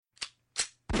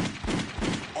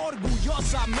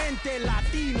Orgullosamente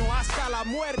latino hasta la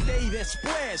muerte y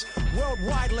después.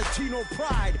 Worldwide Latino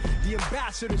pride, the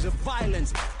ambassadors of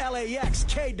violence. LAX,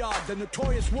 K-Dog, the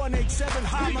notorious 187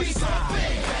 homicide.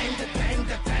 Bang, the bang,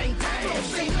 the bang, bang. Don't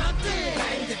say nothing.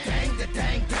 Bang, the bang, the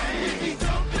bang, bang. We be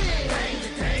dumping. Bang, the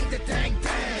bang, the bang,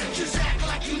 bang. Just act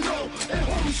like you know, and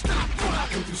homie, stop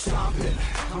rocking through stomping.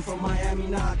 I'm from Miami,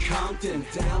 not Compton.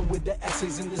 Down with the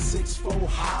essays in the 6-4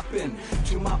 hopping.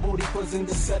 To my boricuas in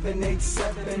the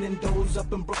 787. And those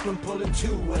up in Brooklyn pulling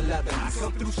 211. I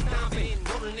come through stomping,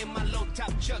 rolling in my low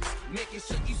top chucks, making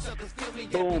sure you suckers feel me.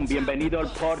 Boom, bienvenido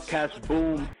al podcast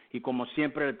Boom. Y como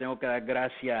siempre le tengo que dar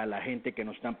gracias a la gente que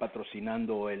nos están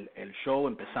patrocinando el show.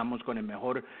 Empezamos con el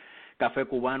mejor café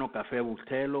cubano, Café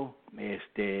Bustelo.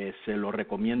 Se lo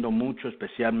recomiendo mucho,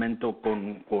 especialmente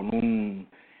con un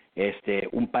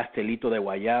pastelito de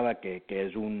guayaba que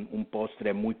es un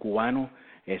postre muy cubano,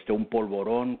 un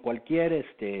polvorón, cualquier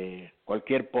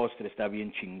postre está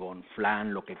bien chingón,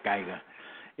 flan, lo que caiga.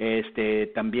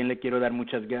 También le quiero dar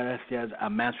muchas gracias a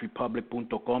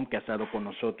massrepublic.com, que ha estado con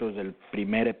nosotros del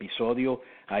primer episodio.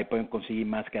 Ahí pueden conseguir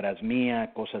máscaras mías,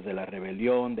 cosas de la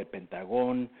rebelión, de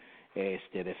Pentagón,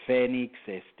 de Fénix,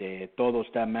 todo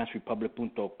está en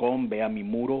massrepublic.com. Vea mi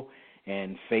muro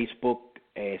en Facebook,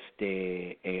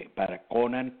 para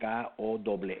Conan,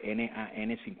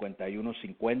 KONNAN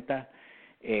 5150,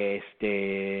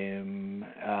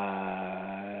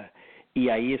 y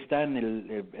ahí está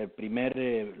en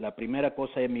la primera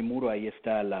cosa en mi muro, ahí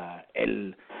está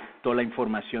toda la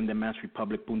información de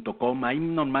massrepublic.com. Ahí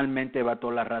normalmente va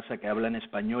toda la raza que habla en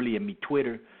español, y en mi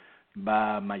Twitter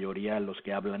va mayoría los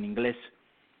que hablan inglés.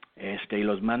 Y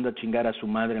los mando a chingar a su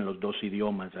madre en los dos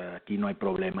idiomas, aquí no hay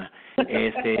problema.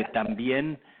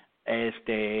 También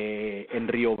en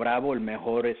Río Bravo, el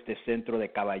mejor centro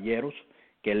de caballeros,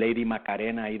 que Lady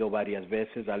Macarena ha ido varias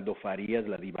veces, Aldo Farías,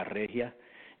 la diva regia,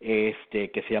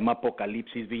 que se llama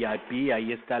Apocalipsis VIP.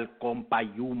 Ahí está el compa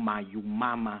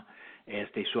Yumama,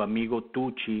 y su amigo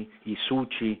Tucci y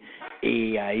Suchi,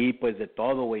 y ahí pues de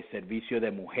todo, güey, servicio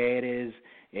de mujeres,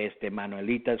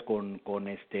 manuelitas con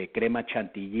crema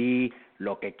chantilly,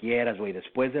 lo que quieras, güey,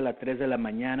 después de las 3 de la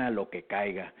mañana, lo que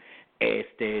caiga.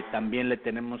 También le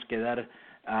tenemos que dar,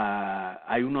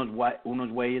 hay unos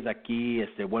güeyes aquí,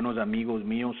 buenos amigos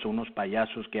míos, son unos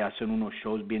payasos que hacen unos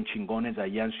shows bien chingones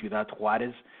allá en Ciudad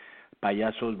Juárez,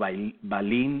 payasos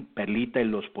Balín, Perlita y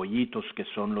los Pollitos, que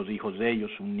son los hijos de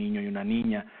ellos, un niño y una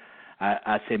niña.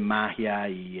 Hacen magia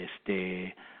y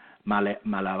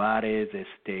malabares,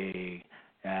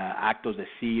 actos de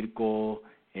circo,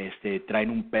 traen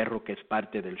un perro que es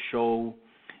parte del show.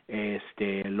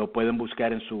 Lo pueden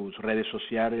buscar en sus redes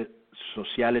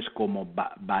sociales como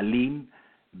Balín,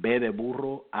 B de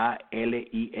burro,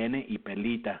 ALIN y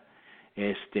Perlita.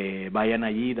 Vayan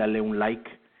allí, dale un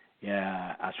like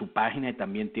a su página, y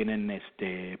también tienen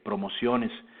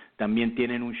promociones. También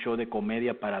tienen un show de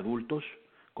comedia para adultos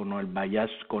con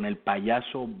el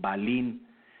payaso Balín.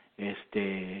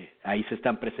 Ahí se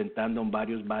están presentando en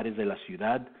varios bares de la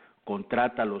ciudad.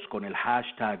 Contrátalos con el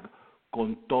hashtag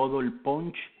con todo el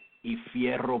punch y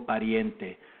fierro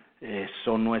pariente.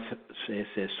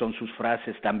 Son sus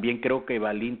frases. También creo que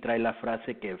Balín trae la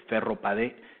frase que fierro pa'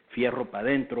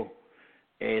 dentro.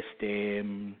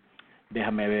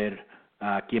 Déjame ver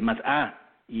quién más.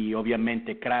 Y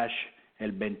obviamente Crash,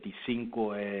 el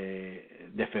 25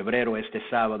 de febrero,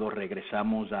 sábado,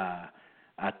 regresamos a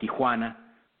Tijuana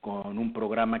con un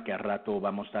programa que a rato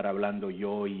vamos a estar hablando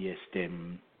yo y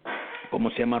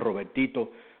 ¿cómo se llama?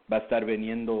 Robertito. Va a estar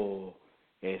viniendo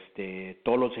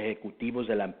todos los ejecutivos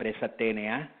de la empresa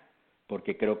TNA,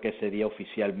 porque creo que ese día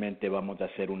oficialmente vamos a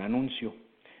hacer un anuncio.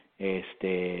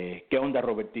 ¿Qué onda,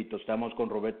 Robertito? Estamos con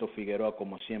Roberto Figueroa,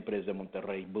 como siempre, desde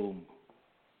Monterrey. Boom.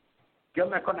 ¿Qué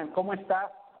onda, Conan? ¿Cómo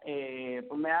estás?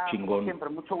 Pues me da, como siempre,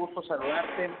 mucho gusto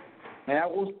saludarte. Me da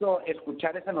gusto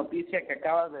escuchar esa noticia que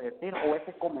acabas de decir, o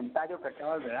ese comentario que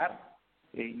acabas de dar.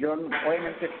 Yo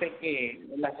obviamente sé que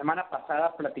la semana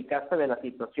pasada platicaste de la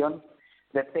situación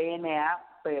de TNA,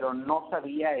 pero no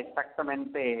sabía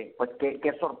exactamente pues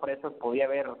qué sorpresas podía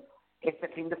haber este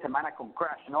fin de semana con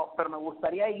Crash, ¿no? Pero me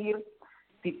gustaría ir,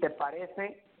 si te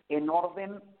parece, en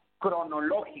orden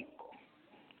cronológico.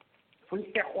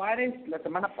 Fuiste a Juárez, la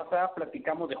semana pasada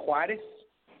platicamos de Juárez,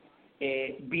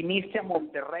 viniste a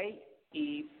Monterrey,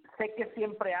 y sé que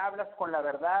siempre hablas con la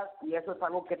verdad, y eso es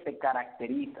algo que te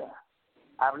caracteriza,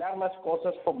 hablar las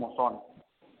cosas como son.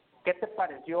 ¿Qué te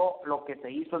pareció lo que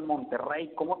se hizo en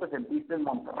Monterrey? ¿Cómo te sentiste en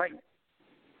Monterrey?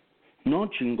 No,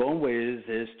 chingón, güey,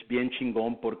 es bien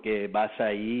chingón, porque vas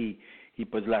ahí y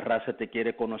pues la raza te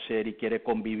quiere conocer y quiere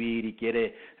convivir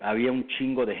y había un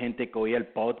chingo de gente que oía el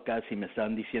podcast y me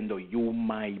estaban diciendo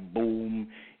Yuma y Boom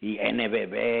y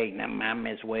NBB y no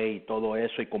mames, güey, y todo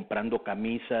eso, y comprando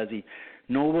camisas, y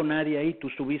no hubo nadie ahí, tú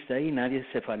estuviste ahí, nadie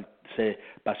se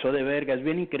pasó de verga. Es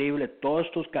bien increíble, todos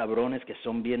estos cabrones que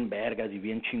son bien vergas y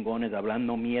bien chingones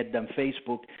hablando mierda en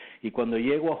Facebook, y cuando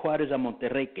llego a Juárez, a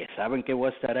Monterrey, que saben que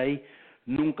voy a estar ahí,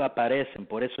 nunca aparecen.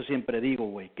 Por eso siempre digo,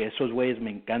 güey, que esos güeyes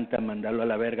me encanta mandarlo a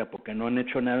la verga, porque no han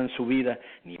hecho nada en su vida,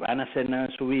 ni van a hacer nada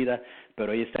en su vida,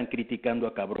 pero ahí están criticando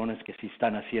a cabrones que sí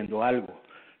están haciendo algo,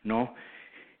 ¿no?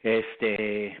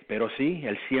 Pero sí,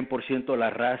 el 100% de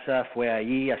la raza fue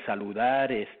ahí a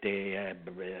saludar,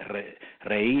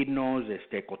 reírnos,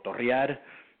 cotorrear,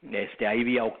 ahí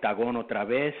vi a Octagón otra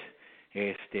vez,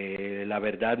 la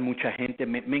verdad mucha gente,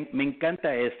 me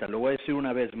encanta lo voy a decir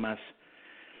una vez más,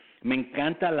 me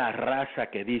encanta la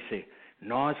raza que dice,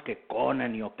 no, es que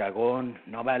Conan y Octagón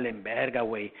no valen verga,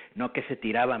 güey, no, que se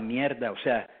tiraban mierda, o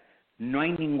sea, no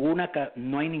hay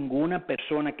ninguna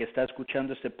persona que está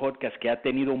escuchando este podcast que ha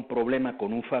tenido un problema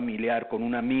con un familiar, con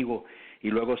un amigo, y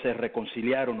luego se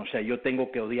reconciliaron. O sea, yo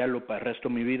tengo que odiarlo para el resto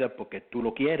de mi vida porque tú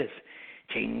lo quieres.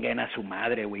 Chinguen a su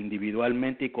madre, güey,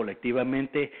 individualmente y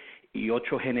colectivamente, y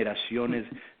 8 generaciones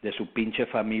de su pinche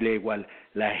familia igual.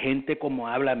 La gente como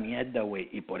habla mierda, güey,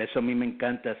 y por eso a mí me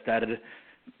encanta estar...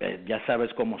 ya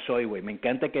sabes cómo soy, güey. Me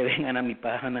encanta que vengan a mi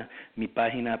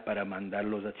página para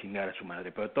mandarlos a chingar a su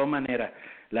madre. Pero de todas maneras,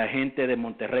 la gente de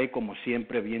Monterrey, como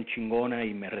siempre, bien chingona,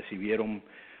 y me recibieron,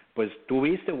 pues,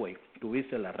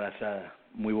 tuviste la raza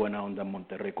muy buena onda en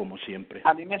Monterrey, como siempre.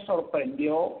 A mí me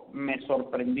sorprendió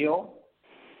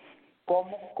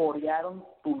cómo corearon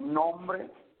tu nombre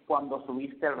cuando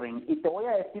subiste al ring. Y te voy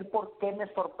a decir por qué me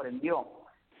sorprendió.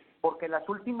 Porque las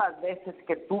últimas veces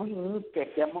que tú viniste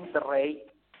aquí a Monterrey,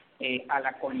 a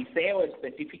la Coliseo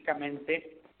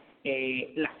específicamente,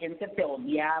 la gente te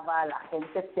odiaba, la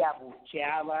gente te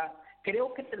abucheaba.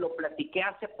 Creo que te lo platiqué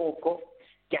hace poco,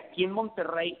 que aquí en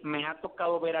Monterrey me ha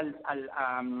tocado ver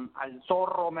al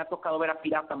Zorro, me ha tocado ver a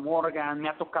Pirata Morgan, me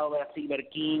ha tocado ver a Silver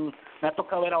King, me ha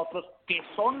tocado ver a otros que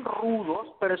son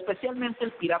rudos, pero especialmente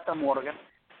el Pirata Morgan.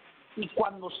 Y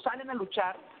cuando salen a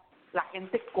luchar, la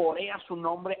gente corea su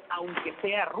nombre, aunque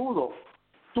sea rudo.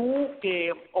 Tú,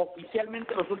 que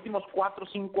oficialmente los últimos 4 o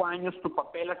 5 años tu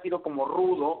papel ha sido como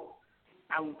rudo,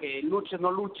 aunque luches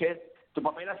no luches, tu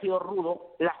papel ha sido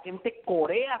rudo, la gente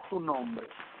corea tu nombre.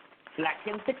 La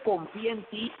gente confía en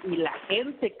ti y la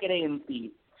gente cree en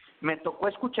ti. Me tocó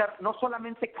escuchar no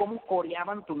solamente cómo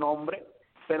coreaban tu nombre,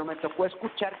 pero me tocó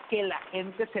escuchar que la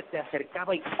gente se te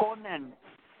acercaba y Conan,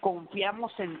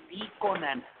 confiamos en ti,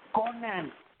 Conan,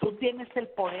 tú tienes el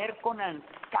poder, Conan,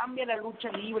 cambia la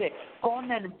lucha libre,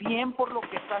 Conan, bien por lo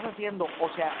que estás haciendo. O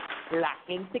sea, la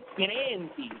gente cree en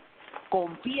ti,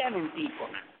 confían en ti,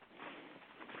 Conan.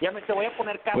 Ya te voy a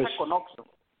poner casa pues, con Oxxo.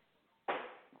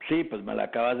 Sí, pues me la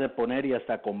acabas de poner y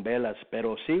hasta con velas,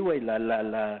 pero sí, güey,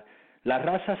 la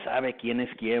raza sabe quién es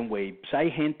quién, güey. Pues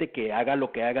hay gente que haga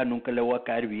lo que haga, nunca le voy a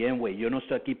caer bien, güey. Yo no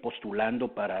estoy aquí postulando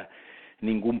para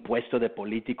ningún puesto de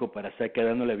político para estar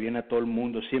quedándole bien a todo el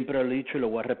mundo. Siempre lo he dicho y lo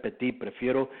voy a repetir,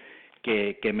 prefiero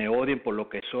que me odien por lo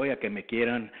que soy a que me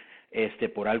quieran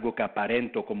por algo que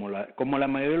aparento, como la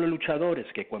mayoría de los luchadores,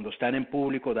 que cuando están en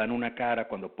público dan una cara,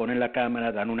 cuando ponen la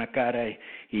cámara dan una cara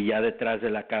y ya detrás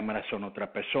de la cámara son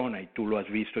otra persona, y tú lo has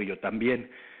visto y yo también.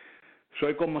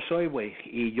 Soy como soy, güey,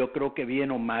 y yo creo que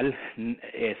bien o mal,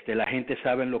 la gente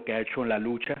sabe lo que ha hecho en la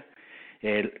lucha,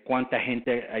 cuánta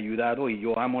gente ha ayudado, y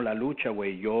yo amo la lucha,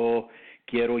 güey. Yo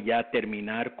quiero ya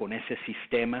terminar con ese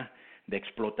sistema de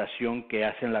explotación que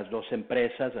hacen las dos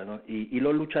empresas, ¿no? Y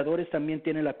los luchadores también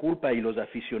tienen la culpa, y los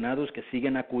aficionados que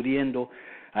siguen acudiendo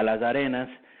a las arenas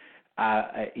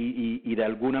y de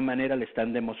alguna manera le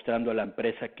están demostrando a la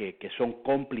empresa que son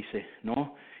cómplices,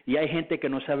 ¿no? Y hay gente que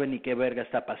no sabe ni qué verga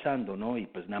está pasando, ¿no? Y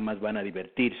pues nada más van a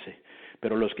divertirse.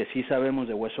 Pero los que sí sabemos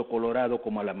de hueso colorado,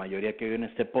 como la mayoría que ve en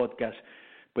este podcast,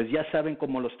 pues ya saben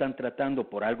cómo lo están tratando,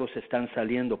 por algo se están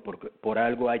saliendo, por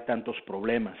algo hay tantos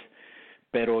problemas.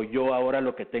 Pero yo ahora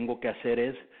lo que tengo que hacer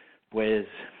es, pues,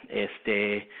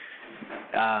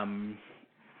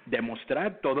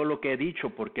 demostrar todo lo que he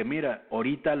dicho, porque mira,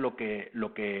 ahorita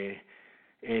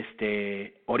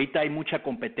ahorita hay mucha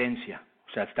competencia.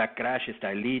 O sea, está Crash,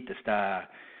 está Elite, está,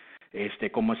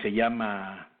 ¿cómo se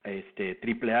llama?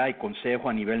 AAA y Consejo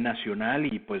a nivel nacional,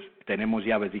 y pues tenemos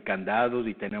llaves y candados,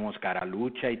 y tenemos cara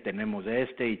lucha, y tenemos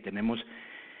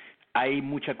hay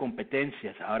mucha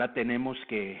competencia. Ahora tenemos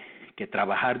que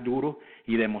trabajar duro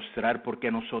y demostrar por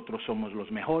qué nosotros somos los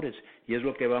mejores, y es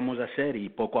lo que vamos a hacer, y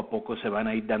poco a poco se van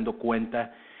a ir dando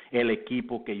cuenta el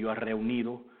equipo que yo he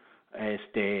reunido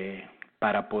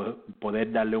para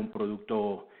poder darle un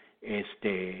producto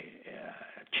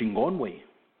chingón, güey.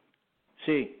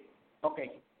 Sí. Ok.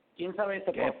 ¿Quién sabe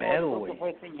si ¿Qué pedo, güey?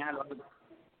 fue señal?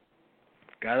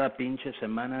 Cada pinche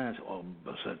semana o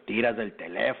sea, tiras del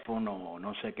teléfono o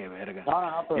no sé qué verga.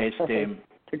 No, pero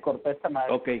te corté esta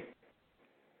madre. Ok.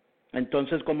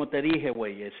 Entonces, como te dije,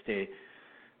 güey,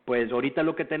 pues ahorita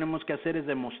lo que tenemos que hacer es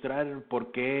demostrar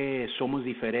por qué somos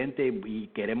diferentes y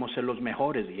queremos ser los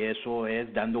mejores, y eso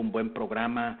es dando un buen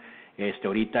programa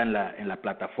ahorita en la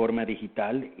plataforma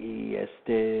digital y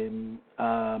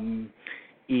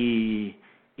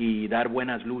dar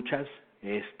buenas luchas,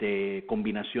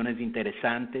 combinaciones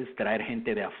interesantes, traer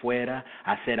gente de afuera,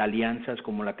 hacer alianzas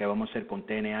como la que vamos a hacer con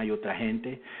TNA y otra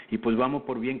gente, y pues vamos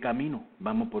por bien camino,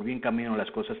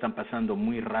 las cosas están pasando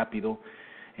muy rápido,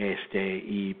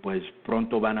 y pues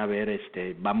pronto van a ver,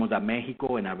 vamos a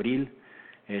México en abril,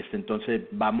 entonces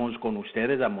vamos con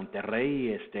ustedes a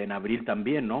Monterrey, en abril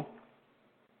también, ¿no?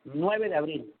 9 de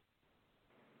abril.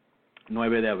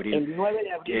 9 de abril. El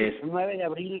 9 de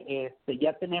abril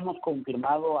ya tenemos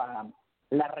confirmado a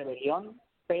La Rebelión,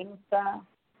 Penta,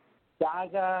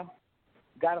 Daga,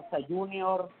 Garza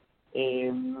Junior,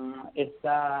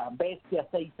 está Bestia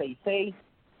 666.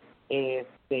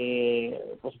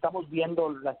 Pues estamos viendo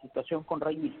la situación con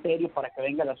Rey Misterio para que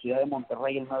venga a la ciudad de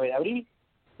Monterrey el 9 de abril.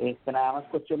 Nada más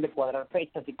cuestión de cuadrar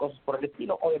fechas y cosas por el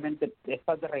estilo. Obviamente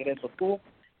estás de regreso tú,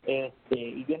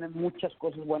 y vienen muchas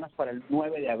cosas buenas para el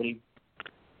 9 de abril.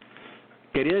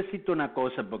 Quería decirte una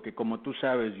cosa, porque como tú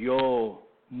sabes, yo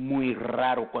muy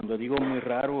raro, cuando digo muy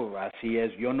raro, así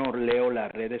es, yo no leo las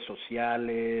redes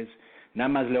sociales, nada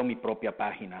más leo mi propia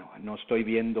página, no estoy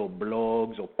viendo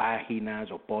blogs o páginas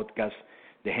o podcasts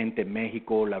de gente en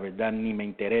México, la verdad ni me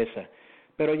interesa,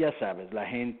 pero ya sabes, la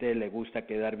gente le gusta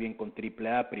quedar bien con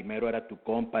AAA, primero era tu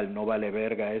compa, el no vale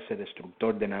verga, ese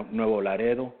destructor de Nuevo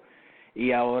Laredo,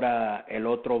 y ahora el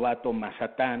otro vato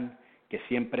Mazatán, que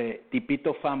siempre,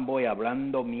 tipito fanboy,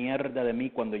 hablando mierda de mí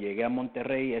cuando llegué a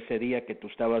Monterrey ese día que tú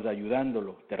estabas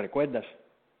ayudándolo, ¿te recuerdas?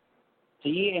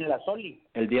 Sí, en la Soli.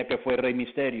 El día que fue Rey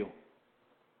Misterio.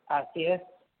 Así es.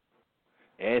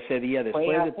 Ese día,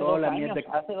 después de toda la mierda.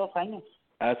 Hace 2 años.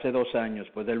 Hace 2 años,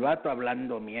 pues el vato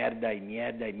hablando mierda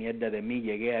de mí,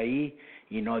 llegué ahí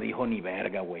y no dijo ni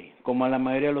verga, güey, como a la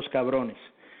mayoría de los cabrones.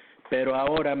 Pero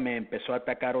ahora me empezó a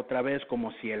atacar otra vez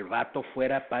como si el vato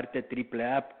fuera parte de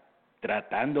AAA,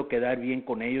 tratando de quedar bien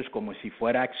con ellos como si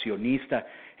fuera accionista.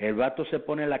 El vato se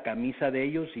pone la camisa de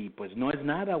ellos y pues no es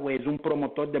nada, güey, es un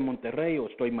promotor de Monterrey, ¿o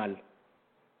estoy mal?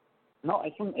 No,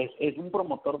 es un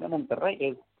promotor de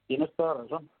Monterrey, tienes toda la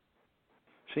razón.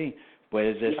 Sí,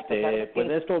 pues pues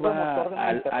esto va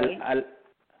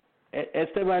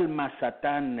va al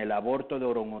Mazatán, el aborto de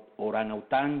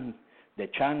orangután de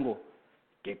chango,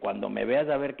 que cuando me veas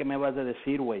a ver qué me vas a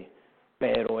decir, güey,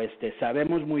 pero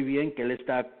sabemos muy bien que él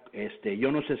está,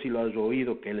 yo no sé si lo has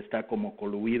oído, que él está como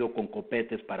coluido con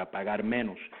copetes para pagar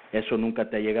menos. ¿Eso nunca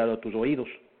te ha llegado a tus oídos?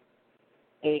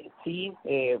 Sí,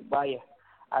 vaya,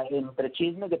 entre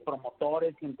chismes de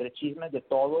promotores y entre chismes de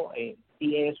todo,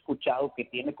 sí he escuchado que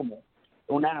tiene como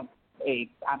una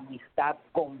amistad,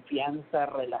 confianza,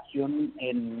 relación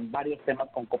en varios temas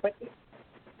con copetes.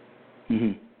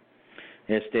 Uh-huh.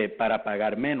 Para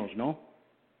pagar menos, ¿no?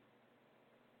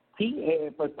 Sí,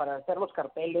 pues para hacer los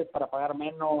carteles, para pagar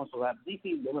menos, o sea, sí,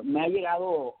 me ha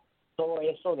llegado todo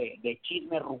eso de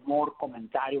chisme, rumor,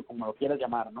 comentario, como lo quieras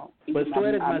llamar, ¿no? Sí, pues tú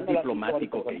eres más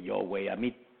diplomático que yo, güey, a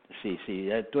mí, sí,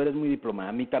 tú eres muy diplomático,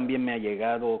 a mí también me ha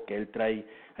llegado que él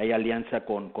hay alianza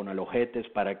con Alojetes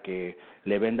para que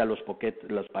le venda los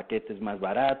paquetes más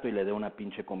barato y le dé una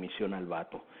pinche comisión al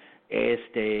vato.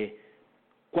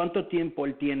 ¿Cuánto tiempo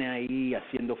él tiene ahí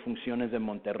haciendo funciones en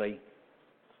Monterrey?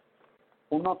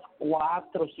 Unos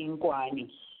 4 o 5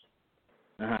 años.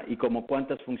 Ajá, ¿y como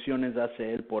cuántas funciones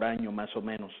hace él por año, más o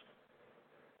menos?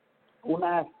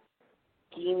 Unas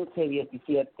 15,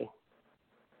 17.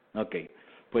 Ok,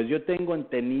 pues yo tengo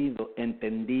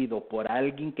entendido por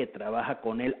alguien que trabaja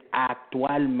con él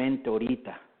actualmente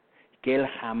ahorita, que él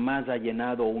jamás ha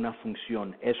llenado una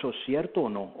función. ¿Eso es cierto o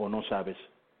no sabes?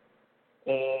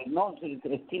 No,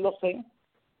 sí lo sé.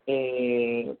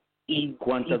 Y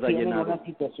 ¿cuántas ha llenado? Una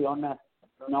situación,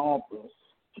 no, pues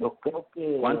yo creo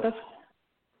que... ¿Cuántas?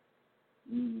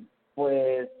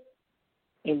 Pues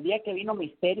el día que vino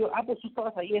Misterio, pues tú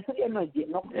estabas ahí, ese día no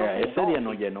llenó. Ese día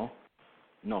no llenó,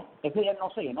 no. Ese día no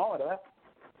se llenó, ¿verdad?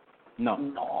 No,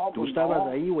 tú pues estabas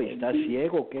ahí, güey, ¿estás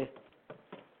ciego o qué?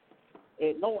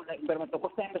 No, pero me tocó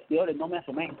estar en vestidores, no me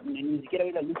asomé, ni siquiera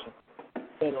vi la lucha.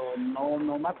 pero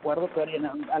no me acuerdo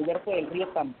todavía. Alberto del Río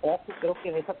tampoco, creo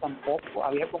que de esa tampoco,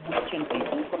 había como un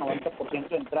 85-90%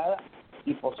 de entrada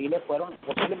y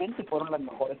posiblemente fueron las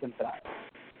mejores entradas.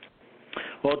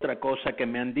 Otra cosa que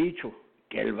me han dicho,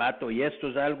 que el vato, y esto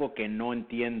es algo que no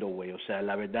entiendo, güey, o sea,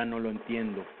 la verdad no lo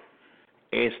entiendo,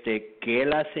 que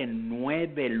él hace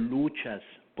 9 luchas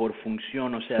por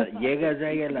función, o sea, llegas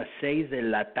ahí a las 6 de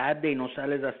la tarde y no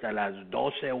sales hasta las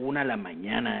 12, 1 de la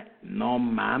mañana, no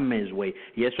mames, güey,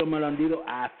 y eso me lo han dicho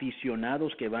a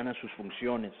aficionados que van a sus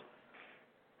funciones.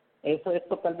 Eso es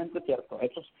totalmente cierto,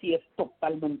 eso sí es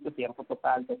totalmente cierto,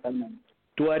 totalmente.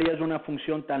 ¿Tú harías una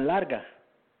función tan larga?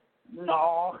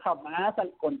 No, jamás,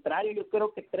 al contrario, yo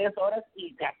creo que 3 horas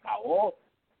y se acabó.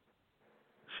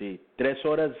 Sí, 3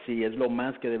 horas sí es lo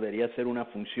más que debería ser una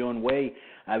función, güey.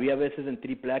 Había veces en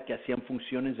AAA que hacían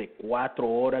funciones de 4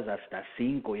 horas hasta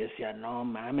 5 y decía, no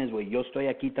mames, güey, yo estoy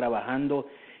aquí trabajando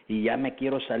y ya me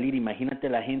quiero salir. Imagínate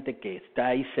la gente que está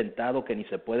ahí sentado, que ni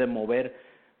se puede mover,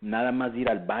 nada más ir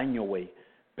al baño, güey.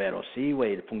 Pero sí,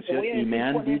 güey, funciona, y me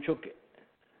han dicho que...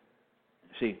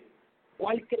 Sí.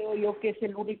 ¿Cuál creo yo que es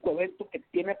el único evento que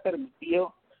tiene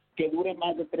permitido que dure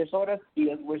más de 3 horas? Y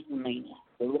es WrestleMania,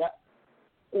 que dura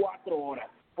 4 horas.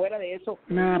 Fuera de eso...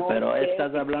 No, pero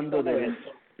estás hablando de...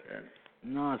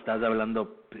 No, estás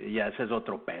hablando... Ya, ese es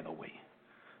otro pedo, güey.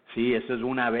 Sí, eso es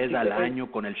una vez al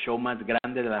año con el show más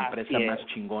grande de la empresa más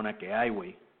chingona que hay,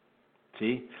 güey.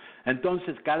 Sí.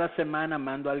 Entonces, cada semana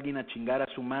mando a alguien a chingar a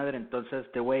su madre, entonces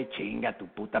güey, chinga tu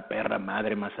puta perra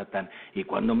madre, Mazatán. Y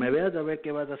cuando me veas, a ver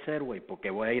qué vas a hacer, güey, porque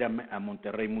voy a ir a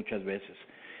Monterrey muchas veces.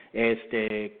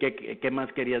 ¿Qué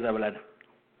más querías hablar?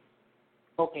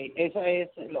 Ok,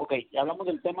 hablamos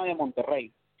del tema de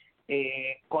Monterrey.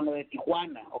 Con lo de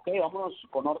Tijuana, ok, vámonos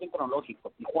con orden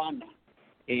cronológico. Tijuana,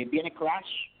 viene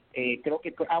Crash, creo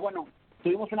que...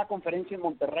 tuvimos una conferencia en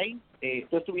Monterrey,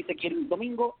 tú estuviste aquí el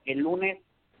domingo, el lunes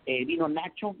vino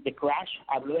Nacho de Crash,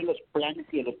 habló de los planes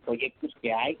y de los proyectos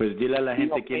que hay. Pues dile a la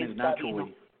gente quién es Nacho,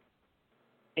 güey.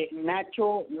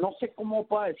 Nacho, no sé cómo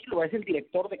puedo decirlo, es el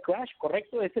director de Crash,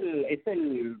 ¿correcto? Es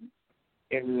el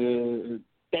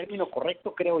término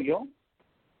correcto, creo yo.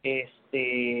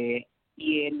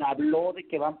 Y él habló de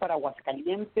que van para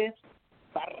Aguascalientes,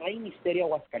 para Rey Misterio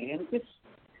Aguascalientes.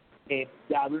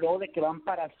 Habló de que van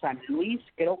para San Luis,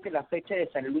 creo que la fecha de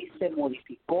San Luis se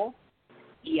modificó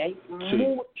y hay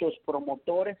muchos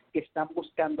promotores que están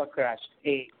buscando a Crash.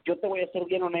 Yo te voy a ser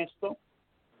bien honesto,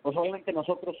 pues obviamente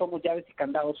nosotros somos llaves y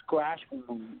candados Crash,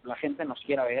 como la gente nos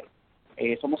quiera ver,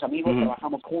 somos amigos,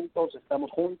 trabajamos juntos, estamos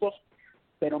juntos,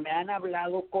 pero me han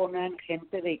hablado con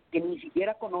gente de que ni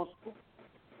siquiera conozco,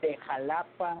 de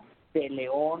Jalapa, de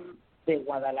León, de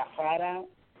Guadalajara,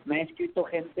 me ha escrito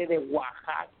gente de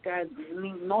Oaxaca,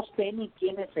 no sé ni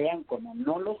quiénes sean, como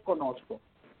no los conozco,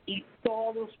 y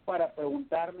todos para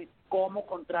preguntarme cómo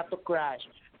contrato Crash,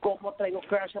 cómo traigo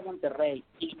Crash a Monterrey,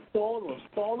 y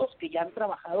todos que ya han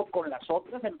trabajado con las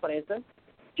otras empresas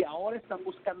que ahora están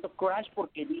buscando Crash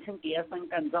porque dicen que ya están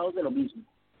cansados de lo mismo.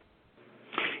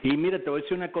 Y mira, te voy a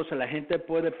decir una cosa, la gente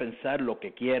puede pensar lo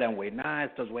que quieran, güey,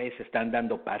 estos güeyes se están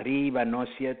dando para arriba, no es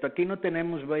cierto, aquí no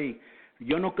tenemos, güey,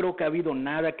 yo no creo que ha habido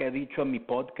nada que ha dicho a mi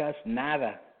podcast,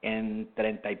 nada, en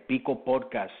 30 y pico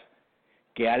podcasts,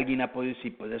 que alguien ha podido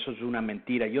decir, pues eso es una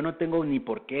mentira. Yo no tengo ni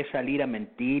por qué salir a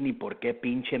mentir, ni por qué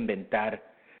pinche inventar.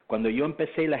 Cuando yo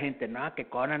empecé, la gente, que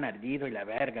Conan ardido y la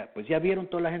verga, pues ya vieron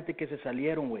toda la gente que se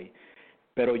salieron, güey.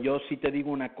 Pero yo sí te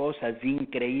digo una cosa, es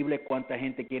increíble cuánta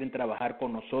gente quiere trabajar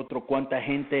con nosotros, cuánta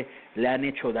gente le han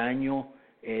hecho daño,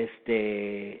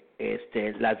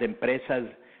 las empresas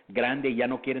grandes ya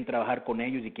no quieren trabajar con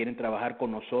ellos y quieren trabajar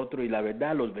con nosotros, y la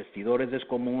verdad, los vestidores es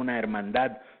como una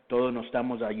hermandad, todos nos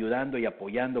estamos ayudando y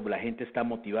apoyando, la gente está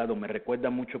motivado. Me recuerda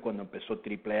mucho cuando empezó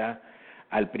AAA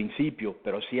al principio,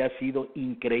 pero sí ha sido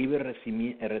increíble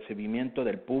el recibimiento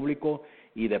del público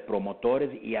y de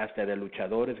promotores y hasta de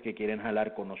luchadores que quieren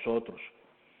jalar con nosotros.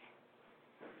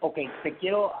 Ok, te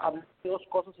quiero hablar de 2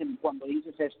 cosas cuando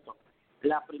dices esto.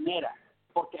 La primera,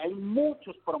 porque hay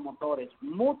muchos promotores,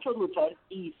 muchos luchadores,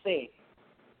 y sé,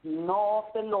 no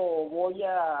te lo voy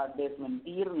a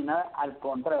desmentir ni nada, al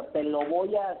contrario, te lo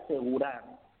voy a asegurar.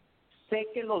 Sé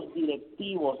que los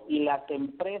directivos y las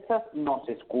empresas nos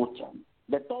escuchan.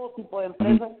 De todo tipo de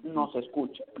empresas nos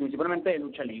escuchan, principalmente de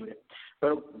lucha libre.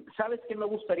 Pero, ¿sabes qué me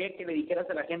gustaría que le dijeras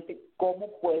a la gente? ¿Cómo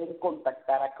pueden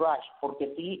contactar a Crash?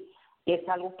 Porque sí, es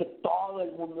algo que todo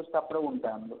el mundo está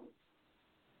preguntando.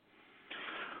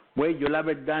 Güey, yo la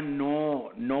verdad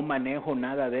no manejo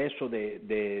nada de eso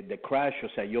de Crash, o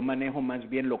sea, yo manejo más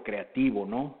bien lo creativo,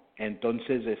 ¿no?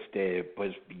 Entonces,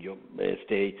 pues yo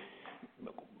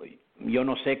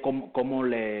no sé cómo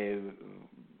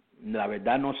La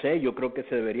verdad no sé, yo creo que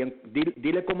se deberían,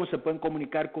 dile cómo se pueden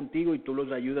comunicar contigo y tú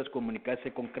los ayudas a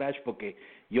comunicarse con Crash, porque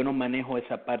yo no manejo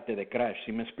esa parte de Crash,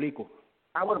 ¿sí me explico?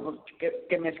 Bueno, pues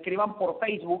que me escriban por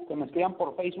Facebook,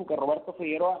 a Roberto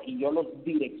Figueroa, y yo los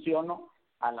direcciono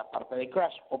a la parte de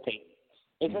Crash. Ok,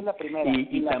 esa es la primera.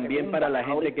 Y la también segunda, para la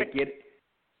gente ahorita, que quiere,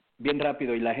 bien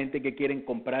rápido, y la gente que quieren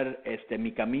comprar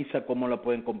mi camisa, ¿cómo la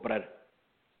pueden comprar?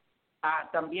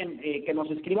 También que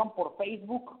nos escriban por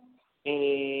Facebook,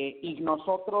 y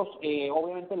nosotros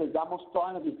obviamente les damos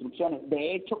todas las instrucciones.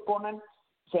 De hecho, Conan,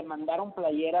 se mandaron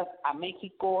playeras a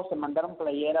México, se mandaron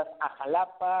playeras a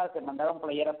Jalapa, se mandaron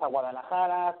playeras a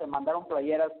Guadalajara, se mandaron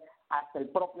playeras hasta el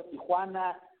propio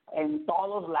Tijuana. En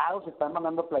todos lados se están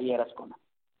mandando playeras, Conan.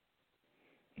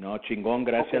 No, chingón,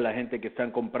 gracias a la gente que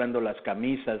están comprando las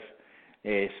camisas,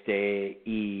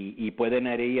 y pueden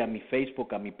ir ahí a mi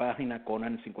Facebook, a mi página,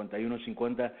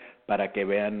 Conan5150, para que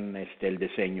vean el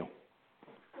diseño.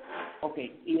 Ok,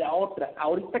 y la otra,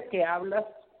 ahorita que hablas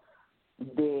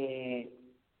de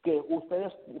que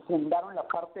ustedes fundaron la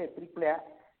parte de AAA,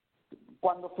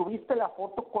 cuando subiste la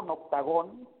foto con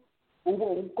Octagón, hubo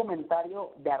un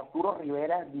comentario de Arturo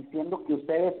Rivera diciendo que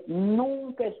ustedes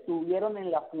nunca estuvieron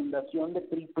en la fundación de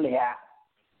AAA,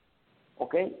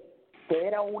 ¿ok? Que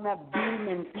era una vil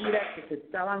mentira, que se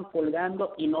estaban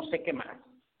colgando y no sé qué más.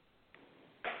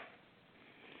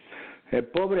 El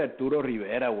pobre Arturo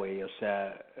Rivera, güey, o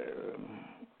sea,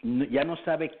 ya no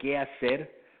sabe qué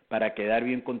hacer para quedar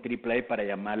bien con AAA y para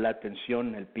llamar la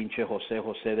atención, el pinche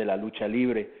José de la lucha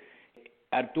libre.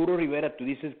 Arturo Rivera, tú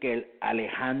dices que el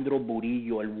Alejandro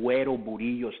Burillo, el güero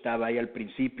Burillo estaba ahí al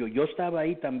principio. Yo estaba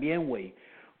ahí también, güey.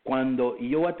 Y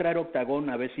yo voy a traer Octagón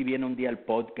a ver si viene un día al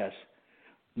podcast.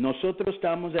 Nosotros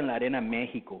estábamos en la Arena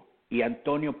México y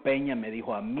Antonio Peña me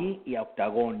dijo a mí y a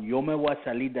Octagón, yo me voy a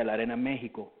salir de la Arena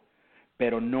México,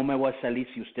 pero no me voy a salir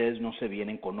si ustedes no se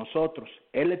vienen con nosotros.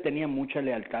 Él le tenía mucha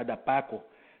lealtad a Paco,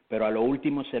 pero a lo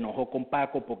último se enojó con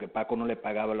Paco porque Paco no le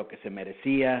pagaba lo que se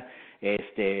merecía,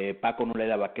 Paco no le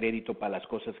daba crédito para las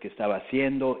cosas que estaba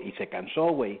haciendo y se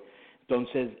cansó, güey.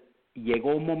 Entonces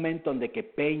llegó un momento donde que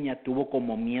Peña tuvo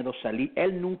como miedo salir.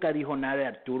 Él nunca dijo nada de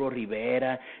Arturo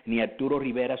Rivera, ni Arturo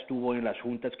Rivera estuvo en las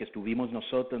juntas que estuvimos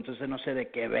nosotros, entonces no sé de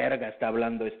qué verga está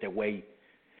hablando este güey.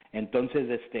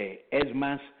 Entonces, es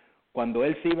más, cuando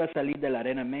él se iba a salir de la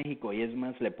Arena México, y es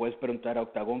más, le puedes preguntar a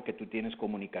Octagón que tú tienes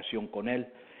comunicación con él,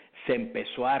 se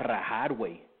empezó a rajar,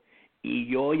 güey. Y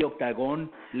yo y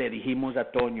Octagón le dijimos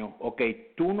a Toño, ok,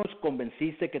 tú nos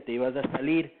convenciste que te ibas a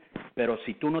salir, pero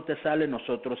si tú no te sales,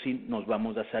 nosotros sí nos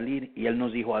vamos a salir. Y él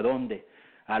nos dijo, ¿a dónde?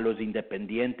 A los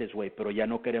independientes, güey, pero ya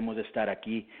no queremos estar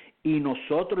aquí. Y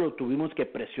nosotros lo tuvimos que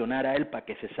presionar a él para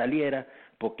que se saliera,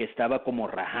 porque estaba como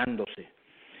rajándose.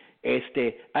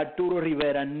 Arturo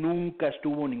Rivera nunca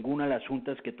estuvo en ninguna de las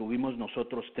juntas que tuvimos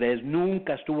nosotros tres,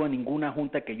 nunca estuvo en ninguna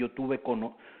junta que yo tuve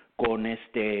con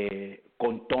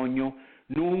Toño,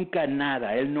 nunca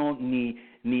nada. Él no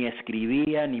ni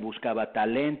escribía ni buscaba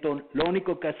talento, lo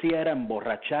único que hacía era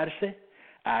emborracharse,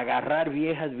 agarrar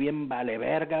viejas bien vale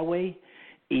verga, güey,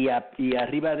 y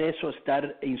arriba de eso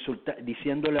estar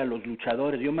diciéndole a los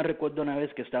luchadores. Yo me recuerdo una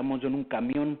vez que estábamos en un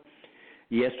camión,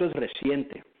 y esto es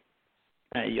reciente,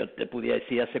 yo te podía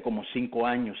decir hace como 5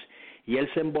 años, y él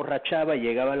se emborrachaba,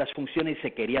 llegaba a las funciones y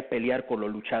se quería pelear con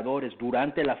los luchadores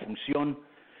durante la función,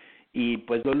 y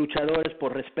pues los luchadores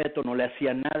por respeto no le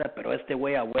hacían nada, pero este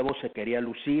güey a huevo se quería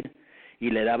lucir y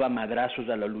le daba madrazos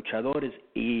a los luchadores,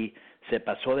 y se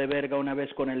pasó de verga una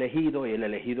vez con el Ejido, y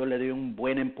el Ejido le dio un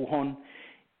buen empujón,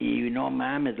 y no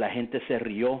mames, la gente se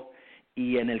rió,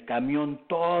 y en el camión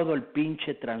todo el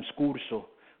pinche transcurso,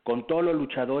 con todos los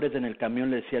luchadores en el camión,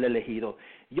 le decía el Elegido,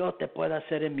 yo te puedo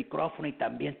hacer el micrófono y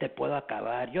también te puedo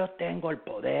acabar, yo tengo el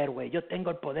poder, güey, yo tengo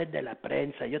el poder de la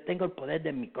prensa, yo tengo el poder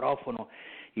del micrófono.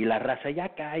 Y la raza, ya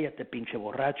cállate, pinche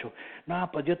borracho. No,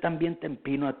 pues yo también te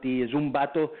empino a ti. Es un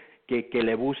vato que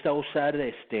le gusta usar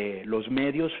los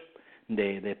medios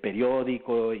de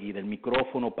periódico y del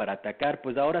micrófono para atacar.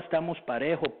 Pues ahora estamos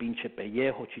parejo, pinche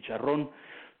pellejo, chicharrón.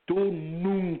 Tú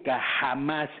nunca,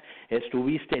 jamás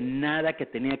estuviste en nada que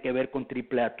tenía que ver con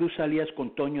AAA. Tú salías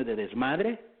con Toño de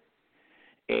desmadre,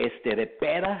 de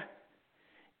peda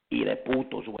y de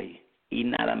putos, güey, y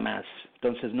nada más.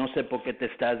 Entonces no sé por qué te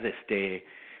estás,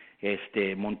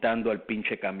 montando al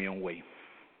pinche camión, güey.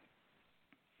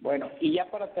 Bueno, y ya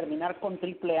para terminar con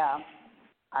AAA,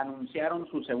 anunciaron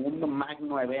su segundo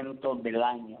magno evento del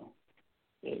año,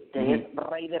 que es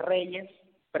Rey de Reyes,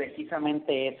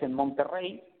 precisamente es en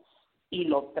Monterrey, y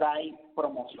lo trae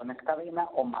Promociones Cadena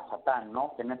o Mazatán,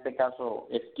 ¿no? Que en este caso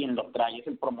es quien lo trae, es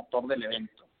el promotor del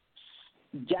evento.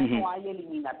 Ya no hay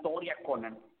eliminatoria,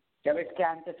 Conan. Ya ves que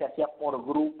antes se hacía por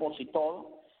grupos y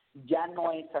todo, ya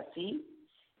no es así,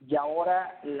 y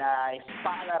ahora la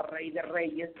espada Rey de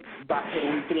Reyes va a ser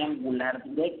un triangular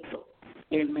directo.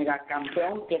 El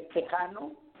megacampeón, que es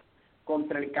Tejano,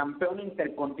 contra el campeón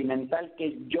intercontinental, que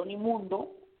es Johnny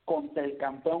Mundo, contra el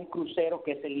campeón crucero,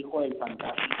 que es el hijo del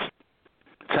fantasma.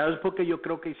 ¿Sabes por qué yo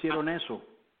creo que hicieron eso?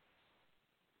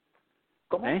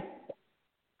 ¿Cómo?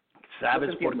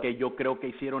 ¿Sabes por qué yo creo que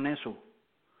hicieron eso?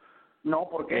 No,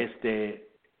 ¿por qué?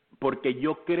 Porque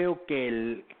yo creo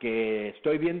que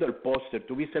estoy viendo el póster.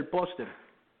 ¿Tú viste el póster?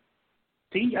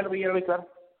 Sí, ya lo vi, claro.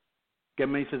 ¿Qué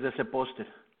me dices de ese póster?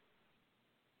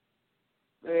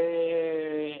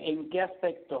 ¿En qué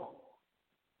aspecto?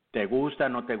 ¿Te gusta,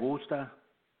 no te gusta?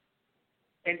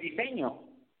 El diseño.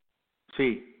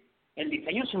 Sí. El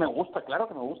diseño sí me gusta, claro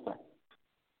que me gusta.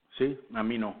 Sí, a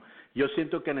mí no. Yo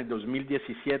siento que en el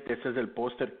 2017 ese es el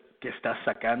póster que estás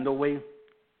sacando, güey.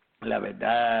 La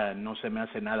verdad no se me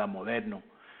hace nada moderno.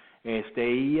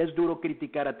 Y es duro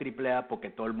criticar a AAA porque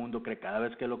todo el mundo cree, cada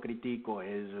vez que lo critico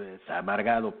es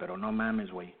amargado, pero no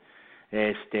mames, güey.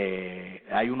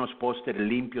 Hay unos pósters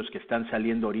limpios que están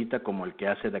saliendo ahorita, como el que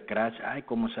hace The Crash. Ay,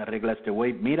 cómo se arregla este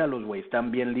güey. Míralos, güey,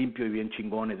 están bien limpios y bien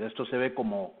chingones. Esto se ve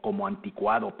como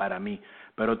anticuado para mí.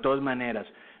 Pero de todas maneras,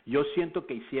 yo siento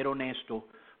que hicieron esto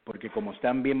porque como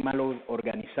están bien mal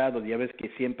organizados, ya ves que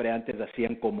siempre antes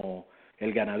hacían como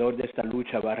el ganador de esta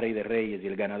lucha va a Rey de Reyes y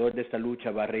el ganador de esta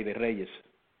lucha va a Rey de Reyes,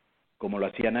 como lo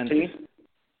hacían antes. Sí.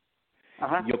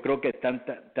 Ajá. Yo creo que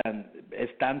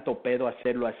es tanto pedo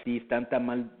hacerlo así, es tanta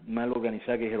mal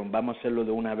organizado que dijeron, vamos a hacerlo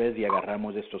de una vez y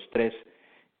agarramos estos tres,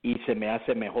 y se me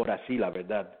hace mejor así, la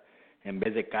verdad, en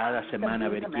vez de cada semana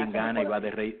ver quién gana y va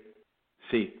de Rey.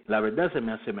 Sí, la verdad se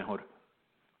me hace mejor.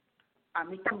 A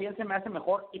mí también se me hace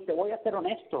mejor, y te voy a ser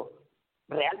honesto,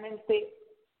 realmente,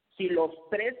 si los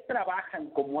tres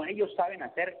trabajan como ellos saben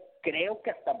hacer, creo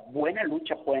que hasta buena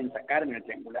lucha pueden sacar en el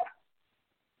triangular.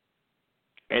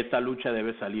 Esta lucha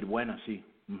debe salir buena, sí.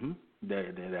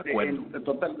 De acuerdo.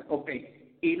 Total, ok.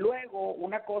 Y luego,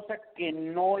 una cosa que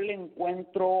no le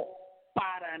encuentro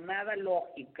para nada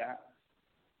lógica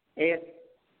es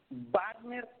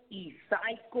Wagner y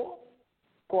Psycho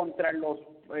contra los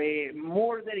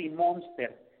Murder y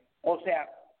Monster. O sea,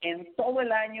 en todo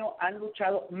el año han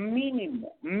luchado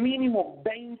mínimo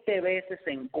 20 veces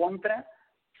en contra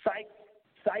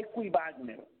Psycho y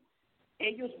Wagner.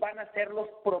 Ellos van a ser los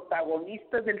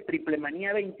protagonistas del Triple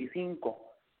Manía 25.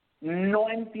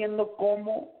 No entiendo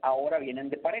cómo ahora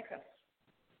vienen de parejas.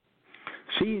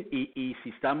 Sí, y si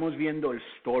estamos viendo el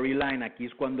storyline, aquí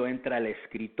es cuando entra el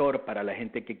escritor para la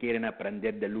gente que quieren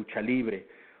aprender de lucha libre.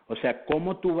 O sea,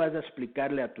 ¿cómo tú vas a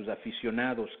explicarle a tus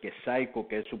aficionados que Psycho,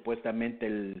 que es supuestamente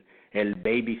el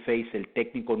babyface, el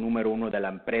técnico número 1 de la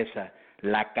empresa,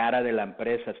 la cara de la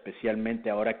empresa, especialmente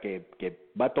ahora que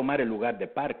va a tomar el lugar de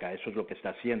Parca, eso es lo que está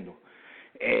haciendo.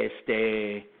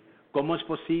 ¿Cómo es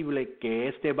posible que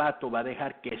este vato va a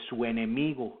dejar que su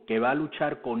enemigo, que va a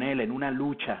luchar con él en una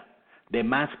lucha de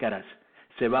máscaras,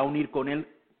 se va a unir con él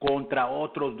contra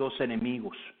otros dos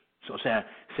enemigos? O sea,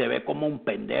 se ve como un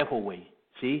pendejo, güey,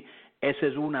 ¿sí? Esa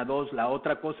es una, dos. La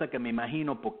otra cosa que me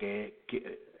imagino, porque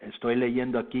estoy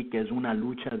leyendo aquí que es una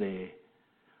lucha de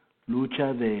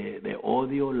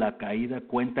odio, la caída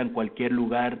cuenta en cualquier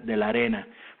lugar de la arena.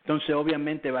 Entonces,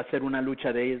 obviamente va a ser una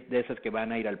lucha de esas que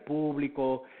van a ir al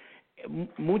público.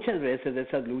 Muchas veces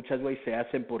esas luchas, güey, se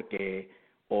hacen porque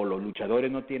o los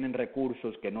luchadores no tienen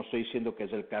recursos, que no estoy diciendo que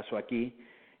es el caso aquí,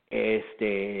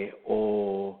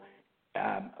 o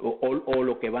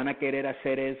lo que van a querer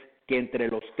hacer es que entre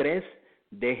los tres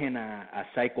dejen a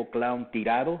Psycho Clown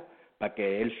tirado para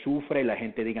que él sufra y la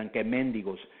gente digan que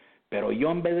mendigos. Pero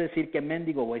yo en vez de decir que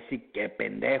mendigo, voy a decir que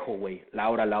pendejo, güey.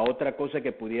 Ahora, la otra cosa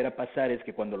que pudiera pasar es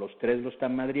que cuando los tres lo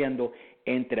están madreando,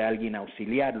 entre alguien a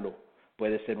auxiliarlo.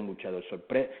 Puede ser un luchador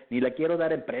sorpresa. Ni le quiero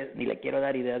dar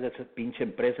ideas de esa pinche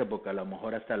empresa porque a lo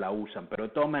mejor hasta la usan. Pero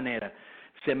de todas maneras,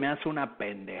 se me hace una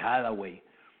pendejada, güey.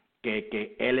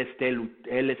 Que él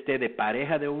esté de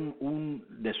pareja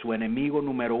de su enemigo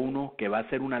número 1, que va a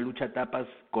hacer una lucha tapas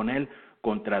con él,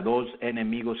 contra dos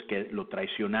enemigos que lo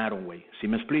traicionaron, güey. ¿Sí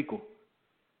me explico?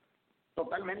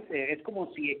 Totalmente. Es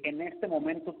como si en este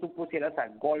momento tú pusieras a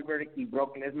Goldberg y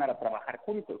Brock Lesnar a trabajar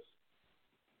juntos.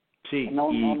 Sí,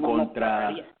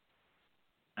 contra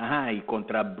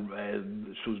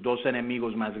sus dos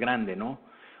enemigos más grandes, ¿no?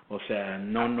 O sea,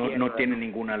 no tiene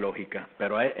ninguna lógica.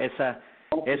 Pero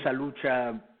esa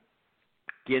lucha,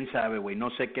 quién sabe, güey.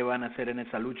 No sé qué van a hacer en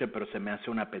esa lucha, pero se me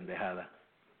hace una pendejada.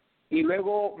 Y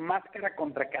luego Máscara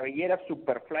contra Cabellera,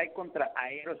 Superfly contra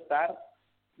Aerostar,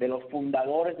 de los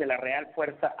fundadores de la Real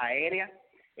Fuerza Aérea.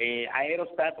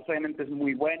 Aerostar, pues obviamente es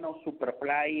muy bueno.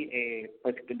 Superfly,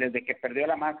 pues desde que perdió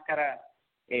la máscara,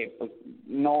 pues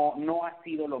no ha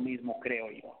sido lo mismo,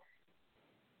 creo yo.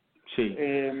 Sí.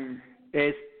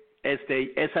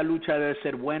 Esa lucha debe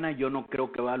ser buena. Yo no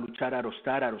creo que va a luchar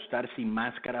Aerostar. Aerostar sin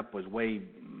máscara, pues güey,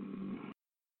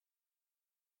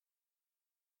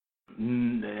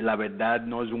 la verdad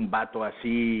no es un vato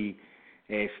así,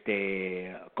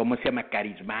 ¿cómo se llama?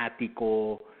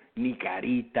 Carismático, ni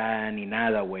carita, ni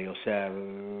nada, güey. O sea,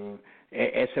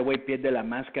 ese güey pierde la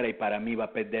máscara y para mí va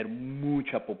a perder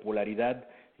mucha popularidad.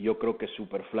 Yo creo que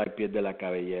Superfly pierde la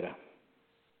cabellera.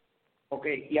 Ok,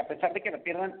 y a pesar de que la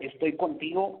pierdan, estoy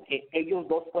contigo. Ellos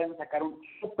dos pueden sacar un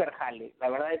super jale. La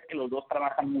verdad es que los dos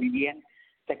trabajan muy bien.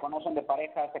 Se conocen de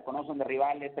parejas, se conocen de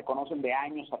rivales, se conocen de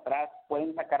años atrás.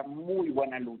 Pueden sacar muy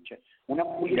buena lucha. Una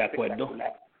muy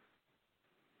espectacular.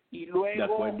 Y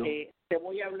luego te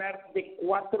voy a hablar de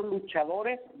 4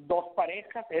 luchadores, 2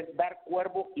 parejas, es Dark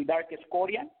Cuervo y Dark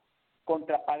Escoria,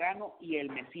 contra Pagano y el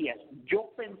Mesías.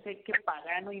 Yo pensé que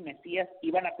Pagano y Mesías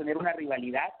iban a tener una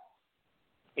rivalidad,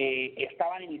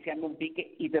 estaban iniciando un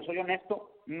pique, y te soy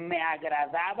honesto, me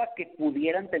agradaba que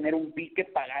pudieran tener un pique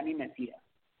Pagano y Mesías.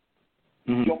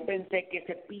 Yo pensé que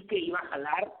ese pique iba a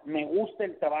jalar. Me gusta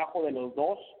el trabajo de los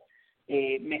dos.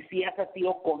 Mesías ha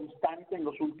sido constante en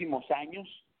los últimos años,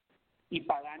 y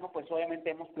Pagano, pues obviamente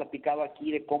hemos platicado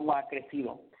aquí de cómo ha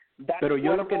crecido. Pero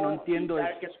yo lo que no entiendo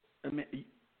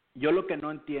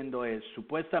es,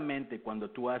 supuestamente cuando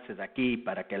tú haces aquí,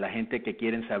 para que la gente que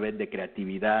quieren saber de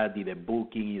creatividad y de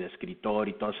booking y de escritor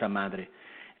y toda esa madre,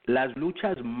 las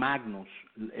luchas magnos,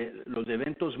 los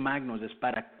eventos magnos es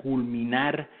para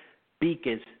culminar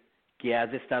piques que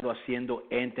has estado haciendo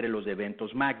entre los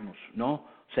eventos magnos, ¿no?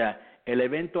 O sea, el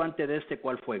evento antes de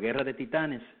 ¿cuál fue? Guerra de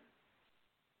Titanes.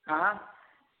 Ajá.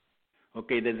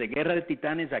 Ok, desde Guerra de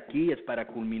Titanes aquí es para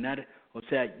culminar. O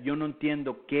sea, yo no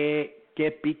entiendo qué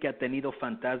pique ha tenido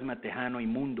Fantasma, Tejano y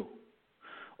Mundo.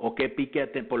 O qué pique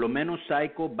por lo menos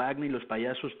Psycho, Bagni y los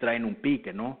payasos traen un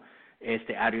pique, ¿no?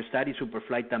 Aerostar y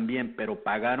Superfly también, pero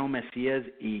Pagano, Mesías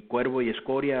y Cuervo y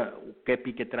Escoria, ¿qué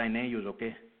pique traen ellos o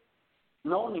qué?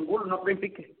 No, ninguno, no traen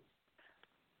pique.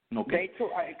 Okay. De hecho,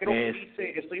 creo que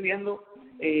dice, estoy viendo,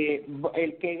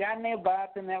 el que gane va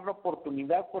a tener la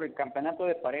oportunidad por el campeonato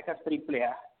de parejas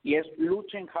AAA, y es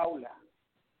lucha en jaula.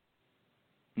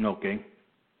 Ok.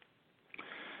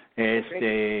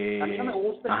 A mí no me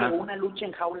gusta que una lucha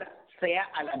en jaula sea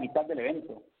a la mitad del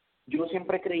evento. Yo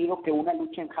siempre he creído que una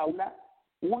lucha en jaula,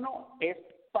 uno, es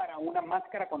para una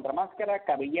máscara contra máscara,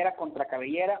 cabellera contra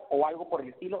cabellera o algo por el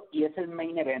estilo, y es el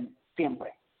main event,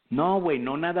 siempre. No, güey,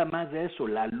 no nada más de eso.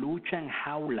 La lucha en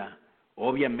jaula,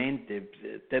 obviamente,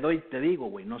 te digo,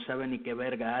 güey, no saben ni qué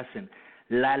verga hacen.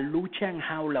 La lucha en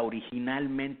jaula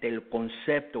originalmente, el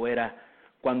concepto era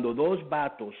cuando dos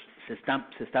vatos se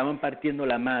estaban partiendo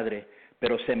la madre,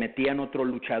 pero se metían otros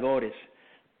luchadores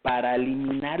para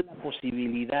eliminar la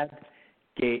posibilidad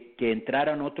que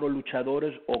entraran otros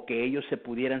luchadores o que ellos se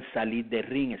pudieran salir del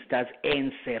ring. Estás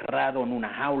encerrado en una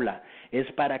jaula.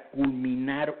 Es para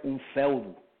culminar un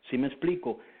feudo. ¿Sí me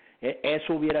explico?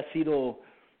 Eso hubiera sido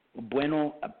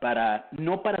bueno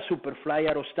no para Superfly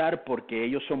Aerostar, porque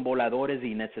ellos son voladores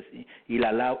y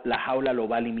la jaula lo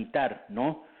va a limitar,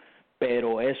 ¿no?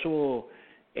 Pero eso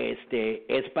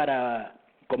es para,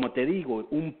 como te digo,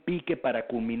 un pique para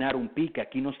culminar un pique.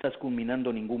 Aquí no estás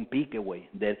culminando ningún pique, güey.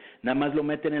 Nada más lo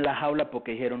meten en la jaula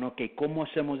porque dijeron, ok, ¿cómo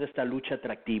hacemos esta lucha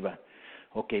atractiva?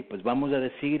 Ok, pues vamos a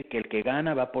decir que el que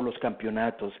gana va por los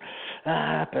campeonatos.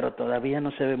 Pero todavía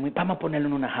no se ve muy... Vamos a ponerlo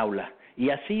en una jaula.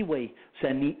 Y así, güey, o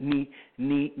sea, ni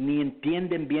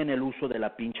entienden bien el uso de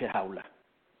la pinche jaula.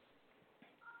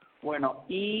 Bueno,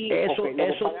 y...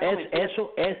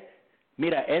 Eso es...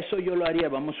 Mira, eso yo lo haría,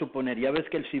 vamos a suponer. Ya ves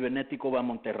que el cibernético va a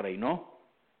Monterrey, ¿no?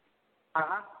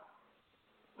 Ajá.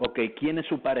 Ok, ¿quién es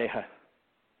su pareja?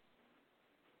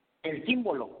 El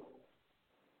símbolo.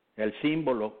 El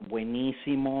símbolo,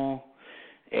 buenísimo.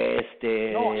 No, es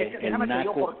que déjame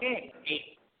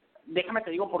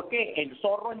te digo por qué. El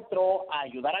zorro entró a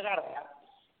ayudar a Garza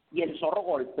y el zorro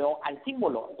golpeó al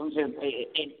símbolo. Entonces,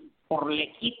 por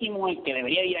legítimo, el que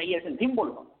debería ir ahí es el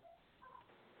símbolo.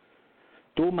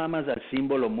 Tú mamas al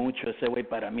símbolo mucho, ese güey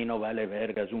para mí no vale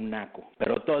verga, es un naco.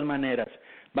 Pero de todas maneras,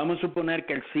 vamos a suponer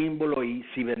que el símbolo y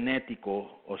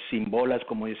cibernético, o simbolas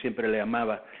como yo siempre le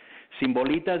llamaba,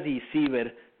 simbolitas y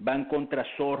ciber van contra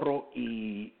Zorro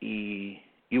y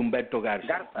Humberto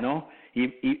Garza, ¿no?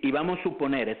 Y vamos a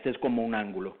suponer, este es como un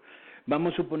ángulo,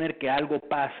 vamos a suponer que algo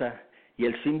pasa y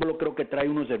el símbolo creo que trae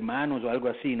unos hermanos o algo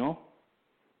así, ¿no?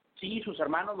 Sí, sus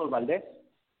hermanos, los Valdés.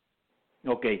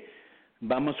 Ok,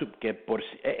 Vamos, que por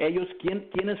ellos,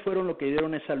 ¿quiénes fueron los que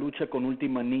dieron esa lucha con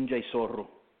Último Ninja y Zorro?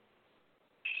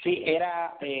 Sí,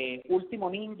 era Último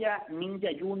Ninja, Ninja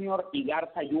Junior y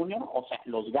Garza Junior, o sea,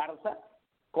 los Garza,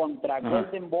 contra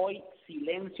Golden Boy,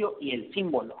 Silencio y El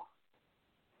Símbolo.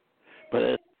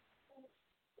 Pues,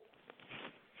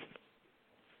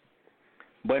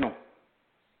 bueno.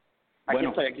 Aquí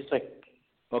estoy.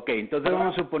 Ok, entonces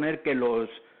vamos a suponer que los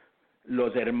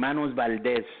hermanos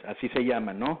Valdés, así se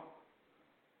llaman, ¿no?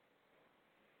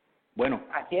 Bueno.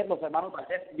 Así es, los hermanos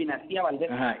Valdés, dinastía Valdés.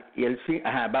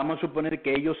 Vamos a suponer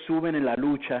que ellos suben en la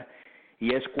lucha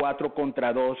y es 4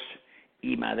 contra 2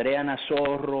 y madrean a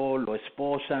Zorro, lo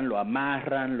esposan, lo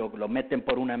amarran, lo meten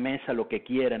por una mesa, lo que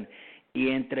quieran, y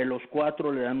entre los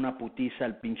 4 le dan una putiza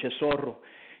al pinche Zorro,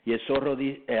 y el Zorro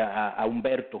a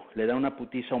Humberto, le da una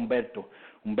putiza a Humberto.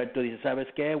 Humberto dice, ¿sabes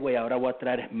qué, güey? Ahora voy a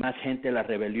traer más gente a la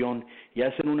rebelión, y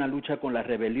hacen una lucha con la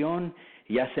rebelión,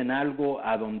 y hacen algo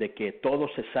a donde que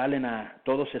todos se salen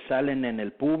en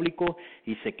el público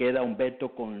y se queda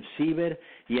Humberto con Ciber,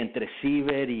 y entre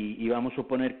Ciber y vamos a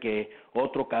suponer que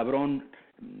otro cabrón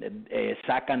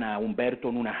sacan a Humberto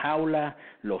en una jaula,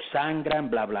 lo sangran,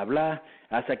 bla bla bla,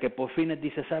 hasta que por fin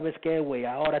dice, ¿sabes qué, güey?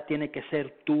 Ahora tiene que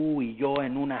ser tú y yo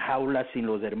en una jaula sin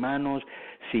los hermanos,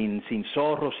 sin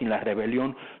Zorro, sin la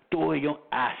rebelión, tú y yo.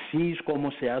 Así es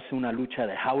como se hace una lucha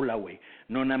de jaula, güey,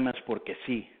 no nada más porque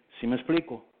sí. ¿Sí me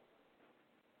explico?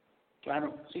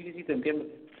 Claro, sí, te entiendo.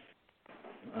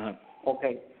 Ajá. Ok,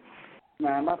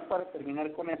 nada más para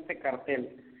terminar con este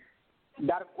cartel.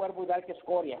 Dark Cuervo y Dark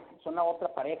Escoria son la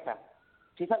otra pareja.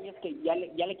 ¿Sí sabías que ya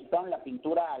le quitaron la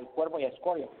pintura al Cuervo y a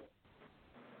Escoria?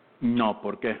 No,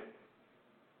 ¿por qué?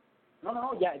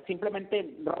 No, ya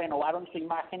simplemente renovaron su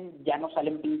imagen, ya no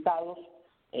salen pintados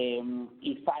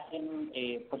y salen,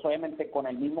 pues obviamente con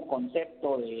el mismo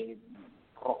concepto de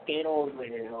rockeros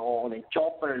o de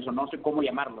choppers o no sé cómo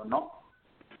llamarlo, ¿no?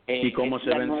 ¿Y cómo se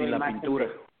ven sin la pintura?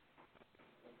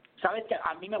 ¿Sabes qué?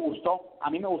 A mí me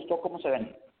gustó cómo se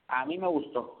ven. A mí me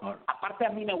gustó. Aparte,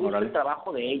 a mí me gusta el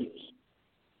trabajo de ellos.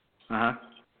 Ajá.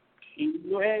 Y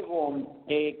luego,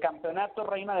 campeonato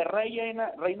Reina de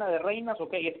Reinas,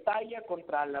 ok, Estalla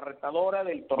contra la retadora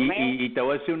del torneo. Y te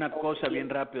voy a decir una cosa bien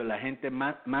rápido, la gente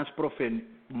más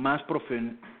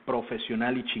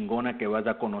profesional y chingona que vas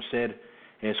a conocer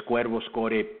es Cuervo,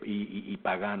 Score y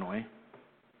Pagano, ¿eh?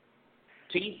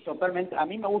 Sí, totalmente. A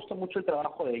mí me gusta mucho el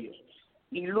trabajo de ellos.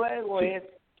 Y luego es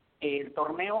el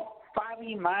torneo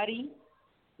Fabi Mari,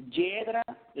 Yedra,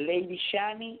 Lady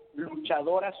Shani,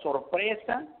 Luchadora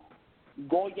Sorpresa,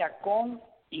 Goya Con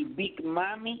y Big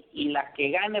Mami, y la que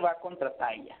gane va contra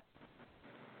Taya.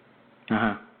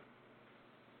 Ajá.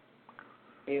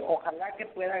 Ojalá que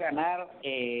pueda ganar,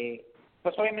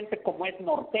 pues obviamente como es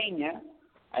norteña,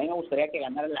 a mí me gustaría que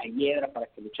ganara la Hiedra para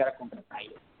que luchara contra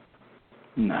Taya.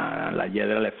 Nah, la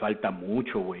Hiedra le falta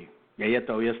mucho, güey. Y ella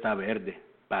todavía está verde,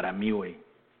 para mí, güey.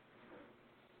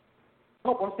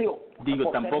 No, contigo.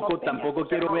 Digo, tampoco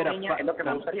quiero ver a... Es lo que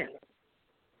me gustaría.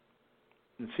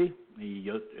 Sí, y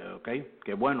yo, ok,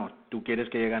 que bueno, tú quieres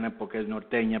que ella gane porque es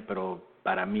norteña, pero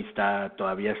para mí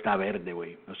todavía está verde,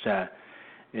 güey. O sea,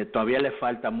 todavía le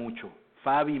falta mucho.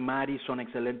 Fabi y Mari son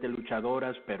excelentes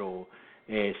luchadoras, pero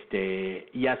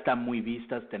ya están muy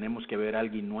vistas, tenemos que ver a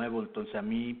alguien nuevo, entonces a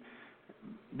mí,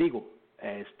 digo,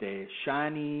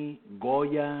 Shani,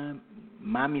 Goya,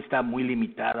 Mami está muy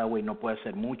limitada, güey, no puede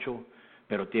hacer mucho,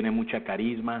 pero tiene mucha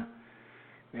carisma.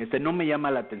 No me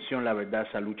llama la atención, la verdad,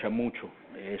 esa lucha mucho,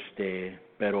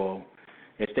 pero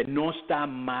no está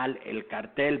mal el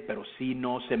cartel, pero sí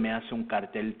no se me hace un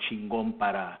cartel chingón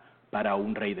para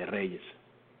un Rey de Reyes.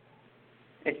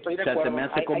 Estoy de acuerdo. Se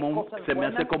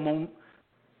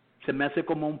me hace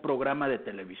como un programa de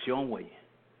televisión, güey.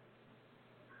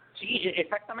 Sí,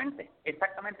 exactamente.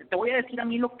 Te voy a decir a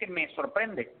mí lo que me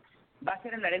sorprende. Va a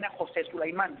ser en la arena José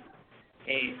Sulaimán.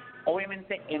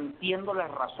 Obviamente entiendo las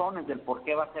razones del por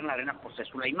qué va a ser en la arena José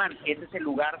Sulaimán. Ese es el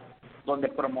lugar donde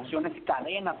Promociones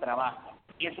Cadena trabaja.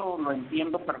 Y eso lo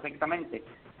entiendo perfectamente.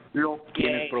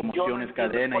 ¿Quién es Promociones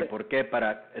Cadena y por qué?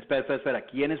 Espera.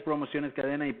 ¿Quién es Promociones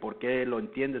Cadena y por qué lo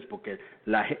entiendes? Porque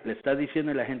le estás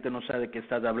diciendo y la gente no sabe de qué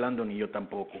estás hablando, ni yo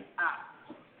tampoco.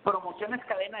 Promociones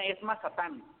Cadena es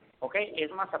Mazatán, ¿ok?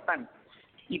 Es Mazatán.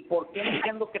 ¿Y por qué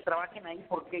entiendo que trabajen ahí?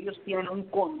 Porque ellos tienen un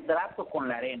contrato con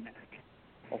la arena,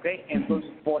 ¿ok? Entonces,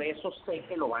 por eso sé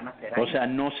que lo van a hacer ahí. O sea,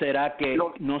 no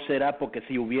será porque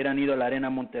si hubieran ido a la arena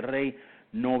Monterrey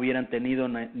no hubieran tenido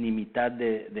ni mitad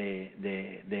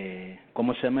de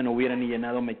 ¿cómo se llama? No hubieran ni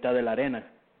llenado mitad de la arena.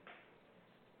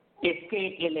 Es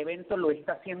que el evento lo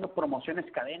está haciendo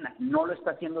Promociones Cadena, no lo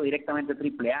está haciendo directamente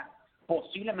AAA.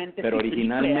 posiblemente... Pero si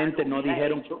originalmente AAA no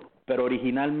dijeron... hecho, pero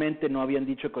originalmente no habían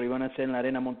dicho que lo iban a hacer en la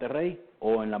Arena Monterrey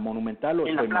o en la Monumental, ¿o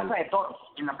en la estoy Plaza mal? de Toros,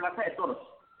 en la Plaza de Toros.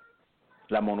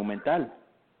 La Monumental.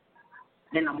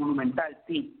 En la Monumental,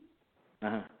 sí.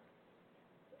 Ajá.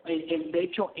 De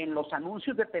hecho, en los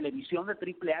anuncios de televisión de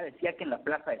AAA decía que en la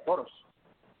Plaza de Toros.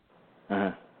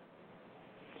 Ajá.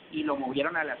 Y lo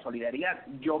movieron a la Solidaridad.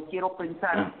 Yo quiero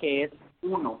pensar que es,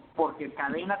 uno, porque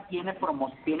Cadena tiene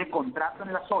contrato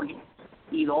en la Soli,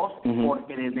 y dos,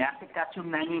 porque desde hace casi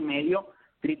un año y medio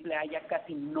AAA ya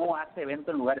casi no hace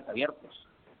eventos en lugares abiertos.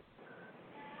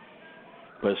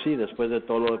 Pues sí, después de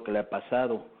todo lo que le ha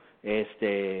pasado,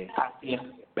 Así es.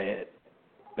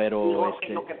 pero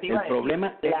lo que te iba el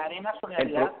problema, la Arena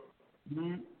Solidaridad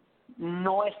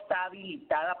no está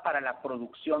habilitada para la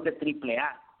producción de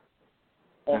AAA.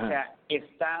 O sea,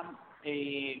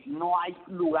 no hay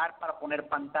lugar para poner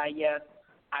pantallas,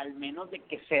 al menos de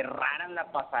que cerraran la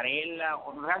pasarela,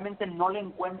 o realmente no le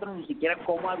encuentro ni siquiera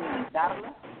cómo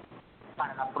habilitarla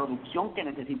para la producción que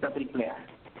necesita AAA.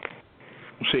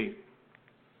 Sí.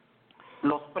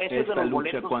 Los precios de los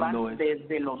boletos van es...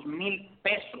 desde los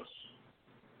 $1,000.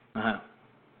 Ajá.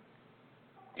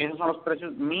 Esos son los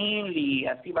precios, 1,000 y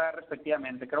así va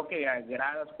respectivamente. Creo que a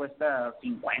gradas cuesta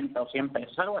 50 o 100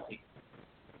 pesos, algo así.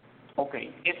 Ok,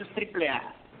 eso es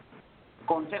AAA.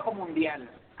 Consejo Mundial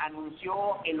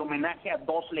anunció el homenaje a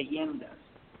dos leyendas.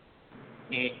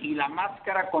 Y la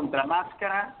máscara contra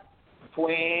máscara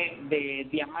fue de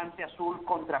Diamante Azul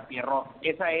contra Pierrot.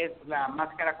 Esa es la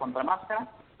máscara contra máscara.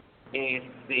 Y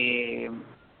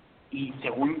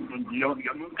según yo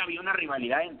nunca vi una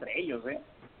rivalidad entre ellos,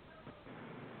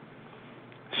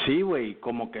 Sí, güey,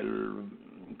 como que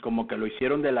lo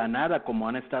hicieron de la nada, como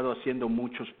han estado haciendo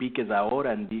muchos piques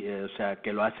ahora, o sea,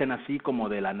 que lo hacen así como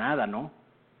de la nada, ¿no?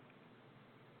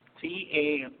 Sí,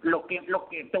 lo que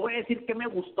te voy a decir que me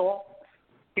gustó,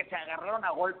 que se agarraron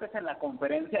a golpes en la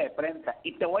conferencia de prensa,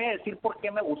 y te voy a decir por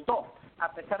qué me gustó.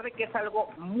 A pesar de que es algo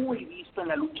muy visto en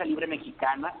la lucha libre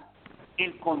mexicana,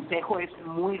 el consejo es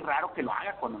muy raro que lo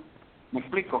haga con él. ¿Me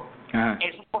explico? Ajá.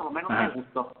 Eso por lo menos Ajá. me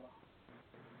gustó.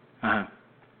 Ajá.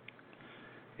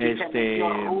 Se metió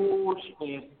Rush,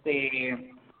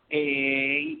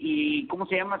 y ¿cómo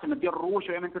se llama? Se metió Rush,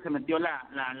 obviamente se metió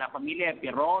la familia de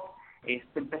Pierrot,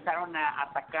 empezaron a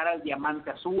atacar al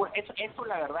Diamante Azul. Eso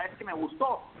la verdad es que me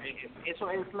gustó. Eso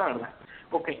es la verdad.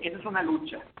 Ok, esa es una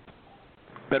lucha.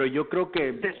 Pero yo creo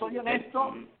que... Te soy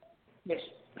honesto,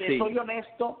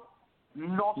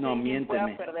 no sé quién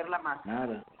pueda perder la máscara.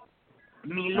 Nada.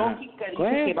 Mi lógica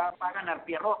dice que va a ganar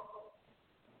Pierrot.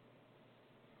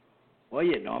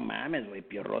 Oye, no mames, güey,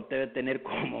 Pierrot debe tener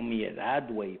como mi edad,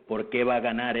 güey. ¿Por qué va a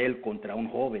ganar él contra un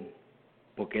joven?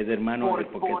 Porque es hermano,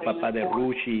 porque es papá de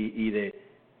Rush y de...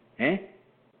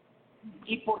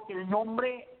 Y porque el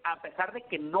nombre, a pesar de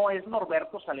que no es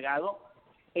Norberto Salgado,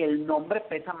 el nombre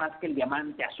pesa más que el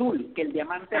Diamante Azul. Que el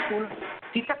Diamante Azul,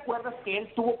 ¿sí te acuerdas que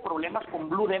él tuvo problemas con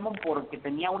Blue Demon porque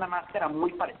tenía una máscara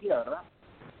muy parecida, verdad?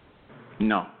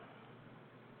 No.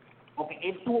 Ok,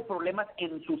 él tuvo problemas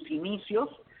en sus inicios.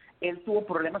 Él tuvo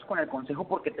problemas con el consejo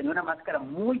porque tenía una máscara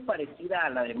muy parecida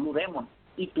a la de Blue Demon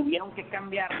y tuvieron que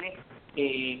cambiarle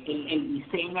el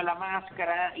diseño a la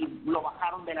máscara y lo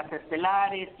bajaron de las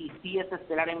estelares, y sí es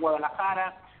estelar en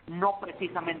Guadalajara, no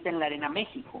precisamente en la Arena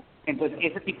México. Entonces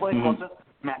ese tipo de cosas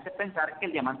me hace pensar que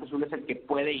el Diamante Azul es el que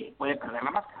puede perder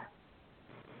la máscara.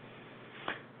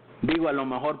 Digo, a lo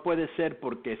mejor puede ser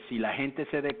porque si la gente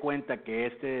se dé cuenta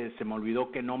que se me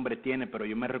olvidó qué nombre tiene, pero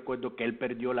yo me recuerdo que él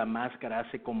perdió la máscara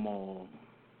hace como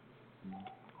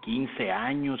 15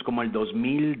 años, como el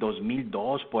 2000,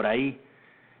 2002, por ahí,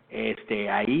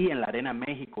 ahí en la Arena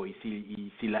México,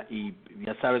 y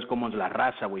ya sabes cómo es la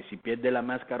raza, güey, si pierde la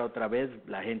máscara otra vez,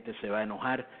 la gente se va a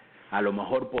enojar. A lo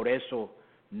mejor por eso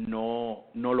no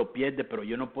lo pierde, pero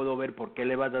yo no puedo ver por qué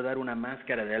le vas a dar una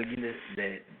máscara de alguien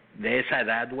de esa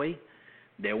edad, güey,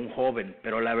 de un joven.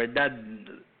 Pero la verdad,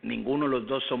 ninguno de los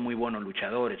dos son muy buenos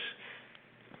luchadores.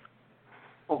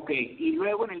 Ok, y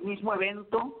luego en el mismo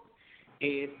evento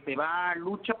va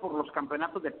lucha por los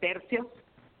campeonatos de tercias.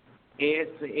 Es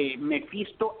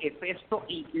Mephisto, Hefesto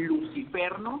y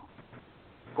Luciferno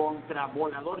contra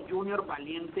Volador Junior,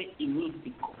 Valiente y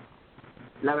Místico.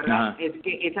 La verdad es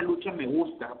que esa lucha me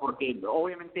gusta, porque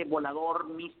obviamente Volador,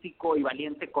 Místico y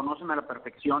Valiente conocen a la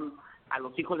perfección a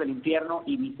los Hijos del Infierno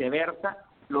y viceversa.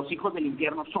 Los Hijos del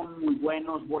Infierno son muy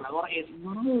buenos, Volador es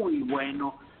muy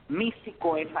bueno,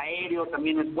 Místico es aéreo,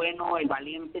 también es bueno, el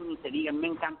Valiente ni se diga, me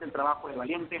encanta el trabajo del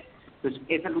Valiente. Entonces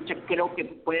esa lucha creo que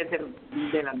puede ser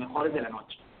de las mejores de la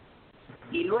noche.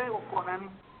 Y luego, Conan...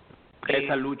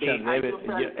 Esa lucha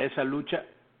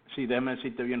Sí, déjame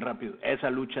decirte bien rápido. Esa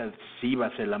lucha sí va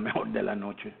a ser la mejor de la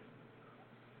noche.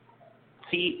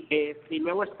 Sí, y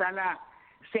luego está la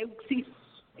Seuxis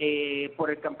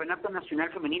por el Campeonato Nacional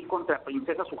Femenil contra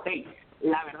Princesa Sujei.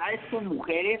 La verdad es que en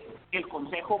mujeres el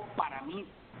consejo para mí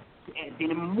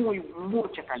tiene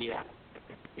mucha calidad.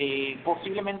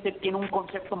 Posiblemente tiene un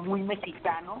concepto muy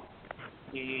mexicano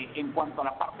en cuanto a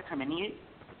la parte femenil,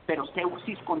 pero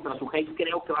Seuxis contra Sujei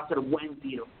creo que va a ser buen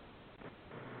tiro.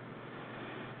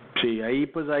 Sí,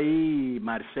 ahí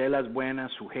Marcela es buena,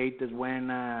 Sujei es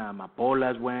buena,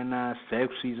 Amapola es buena,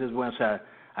 Seuxis es buena, o sea,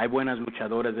 hay buenas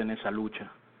luchadoras en esa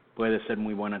lucha. Puede ser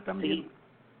muy buena también. Sí.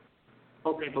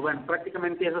 Ok, pues bueno,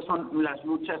 prácticamente esas son las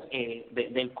luchas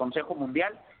del Consejo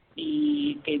Mundial,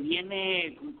 y que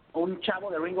viene un chavo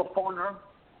de Ring of Honor,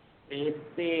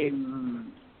 se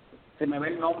me ve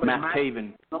el nombre. Matt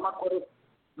Taven. No me acuerdo.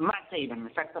 Matt Taven,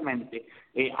 exactamente.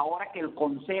 Ahora que el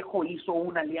Consejo hizo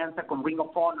una alianza con Ring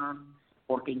of Honor,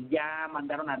 porque ya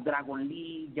mandaron a Dragon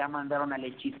Lee, ya mandaron al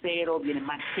Hechicero, viene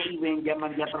Matt Taven, ya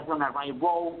trajeron a Ray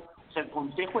Rowe. O sea, el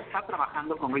Consejo está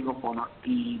trabajando con Ring of Honor,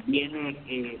 y viene,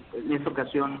 en esta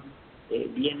ocasión,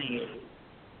 viene...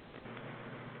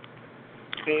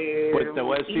 pues te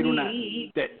voy a decir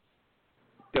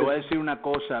te voy a decir una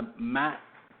cosa. Matt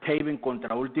Taven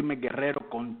contra Ultimate Guerrero,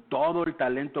 con todo el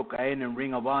talento que hay en el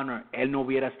Ring of Honor, él no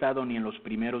hubiera estado ni en los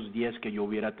primeros 10 que yo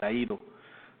hubiera traído.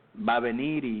 Va a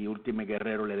venir y Ultimate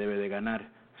Guerrero le debe de ganar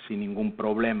sin ningún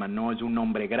problema. No es un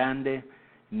hombre grande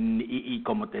y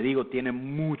como te digo, tiene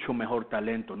mucho mejor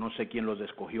talento. No sé quién los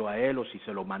escogió a él o si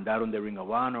se lo mandaron de Ring of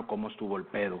Honor, cómo estuvo el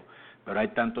pedo. Pero hay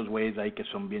tantos güeyes ahí que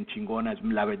son bien chingonas.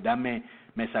 La verdad me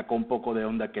sacó un poco de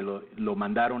onda que lo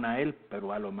mandaron a él,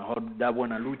 pero a lo mejor da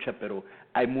buena lucha, pero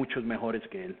hay muchos mejores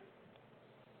que él.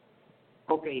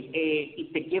 Ok, y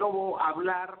te quiero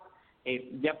hablar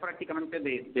ya prácticamente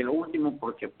de lo último,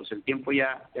 porque pues el tiempo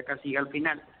ya casi llega al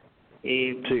final.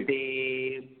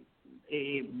 Sí.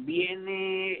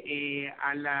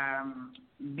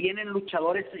 Vienen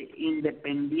luchadores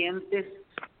independientes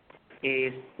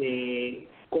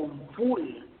con Full,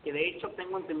 que de hecho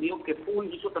tengo entendido que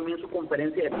Full hizo también su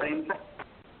conferencia de prensa,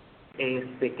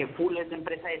 que Full es de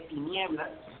empresa de Tinieblas.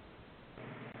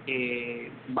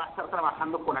 Va a estar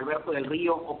trabajando con Alberto del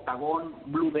Río, Octagón,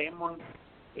 Blue Demon.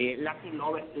 Latin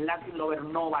Lover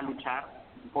no va a luchar,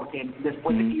 porque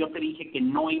después de que yo te dije que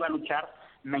no iba a luchar,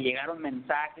 me llegaron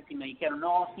mensajes y me dijeron,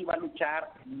 no, sí va a luchar,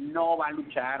 no va a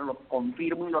luchar, lo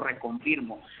confirmo y lo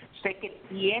reconfirmo. Sé que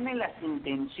tiene las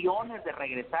intenciones de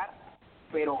regresar,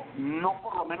 pero no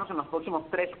por lo menos en los próximos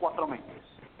 3-4 meses.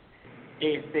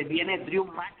 Viene Drew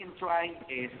McIntyre,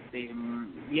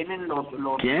 vienen los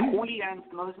 ¿Quién?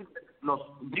 Hooligans, no sé si los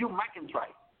Drew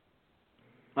McIntyre.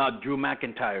 Drew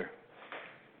McIntyre.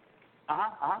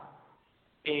 Ajá.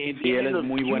 Sí, él es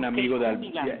muy buen amigo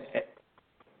de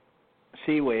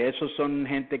sí, güey, esos son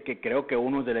gente que creo que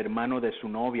uno es del hermano de su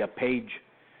novia, Paige.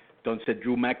 Entonces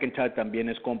Drew McIntyre también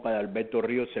es compa de Alberto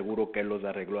Ríos, seguro que él los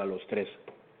arregló a los tres.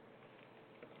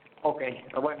 Ok,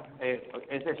 bueno,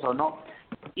 es eso, ¿no?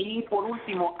 Y por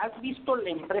último, ¿has visto la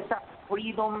empresa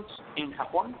Freedoms en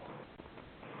Japón?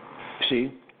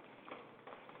 Sí.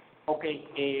 Ok,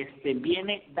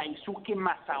 viene Daisuke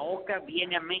Masaoka,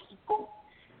 viene a México,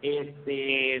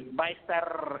 va a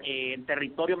estar en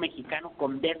territorio mexicano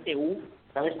con DTU.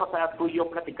 La vez pasada tú y yo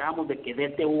platicábamos de que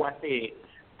DTU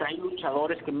trae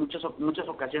luchadores que en muchas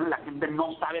ocasiones la gente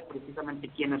no sabe precisamente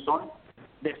quiénes son.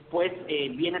 Después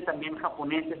viene también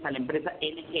japoneses a la empresa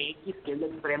NGX, que es la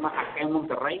extrema acá en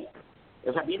Monterrey.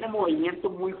 O sea, viene movimiento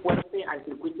muy fuerte al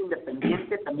circuito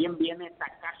independiente. También viene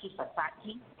Takashi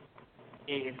Sasaki.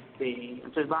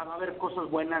 Entonces va a haber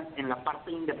cosas buenas en la parte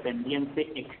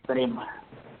independiente extrema.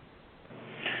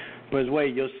 Pues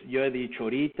güey, yo he dicho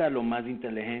ahorita lo más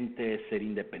inteligente es ser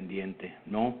independiente,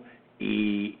 ¿no?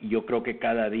 Y yo creo que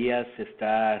cada día se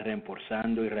está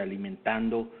reforzando y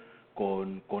realimentando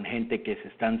con gente que se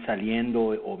están saliendo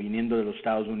o viniendo de los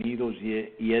Estados Unidos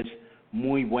y es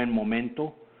muy buen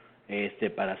momento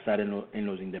para estar en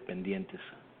los independientes.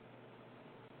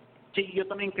 Sí, yo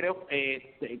también creo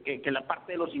que la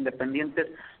parte de los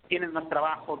independientes tienes más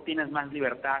trabajo, tienes más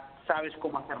libertad, sabes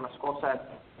cómo hacer las cosas,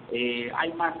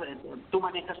 hay más, tú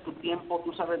manejas tu tiempo,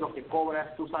 tú sabes lo que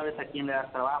cobras, tú sabes a quién le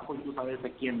das trabajo y tú sabes a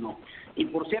quién no. Y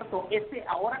por cierto,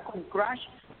 ahora con Crash,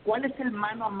 ¿cuál es el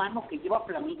mano a mano que lleva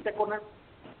Flamita con él?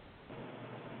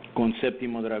 Con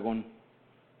Séptimo Dragón.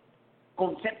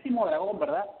 Con Séptimo Dragón,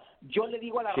 ¿verdad? Yo le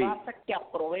digo a la raza que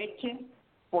aproveche,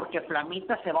 porque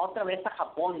Flamita se va otra vez a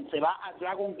Japón, se va a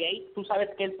Dragon Gate. Tú sabes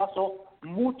que él pasó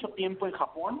mucho tiempo en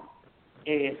Japón,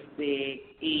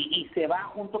 y se va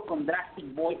junto con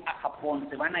Drastic Boy a Japón.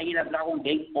 Se van a ir a Dragon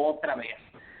Gate otra vez.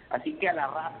 Así que a la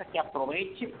raza que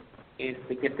aproveche, que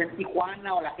esté en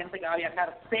Tijuana, o la gente que va a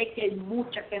viajar, sé que hay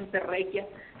mucha gente regia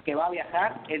que va a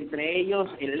viajar, entre ellos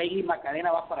el Lady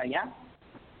Macarena va para allá.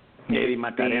 Lady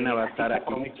Macarena va a estar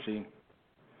aquí, sí.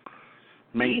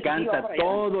 Me encanta,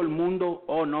 todo el mundo,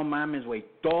 oh no mames, güey,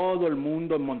 todo el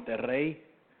mundo en Monterrey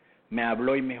me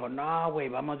habló y me dijo, no, güey,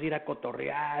 vamos a ir a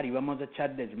cotorrear y vamos a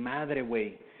echar desmadre,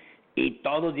 güey. Y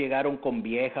todos llegaron con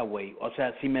vieja, güey. O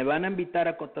sea, si me van a invitar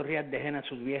a cotorrear, dejen a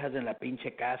sus viejas en la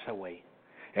pinche casa, güey.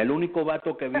 El único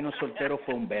vato que vino soltero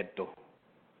fue Humberto.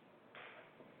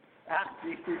 Ah,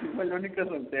 sí, fue el único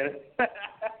soltero.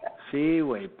 Sí,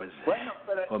 güey, pues bueno,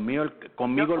 pero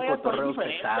conmigo el cotorreo es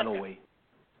pesado, güey.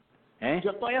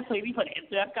 Yo todavía soy diferente,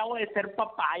 yo acabo de ser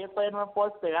papá, yo todavía no me puedo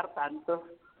despegar tanto.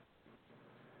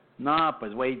 No,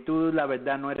 pues, güey, tú la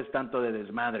verdad no eres tanto de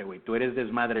desmadre, güey. Tú eres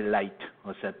desmadre light.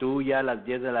 O sea, tú ya a las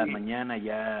 10 de la mañana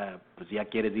ya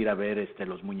quieres ir a ver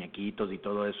los muñequitos y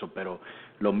todo eso, pero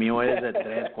lo mío es de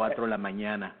 3, 4 de la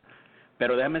mañana.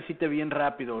 Pero déjame decirte bien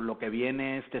rápido, lo que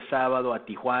viene este sábado a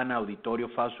Tijuana, Auditorio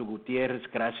Fausto Gutiérrez,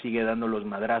 Crash sigue dando los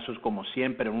madrazos como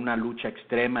siempre en una lucha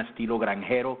extrema estilo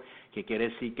granjero, que quiere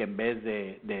decir que en vez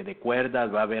de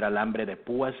cuerdas va a haber alambre de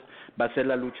púas. Va a ser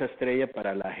la lucha estrella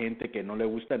para la gente que no le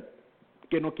gusta,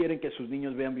 que no quieren que sus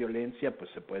niños vean violencia,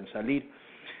 pues se pueden salir.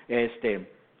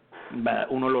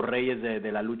 Uno de los reyes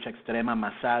de la lucha extrema,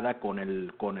 Masada, con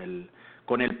el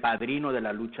padrino de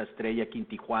la lucha estrella aquí en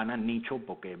Tijuana, Nicho,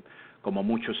 porque como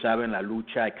muchos saben, la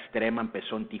lucha extrema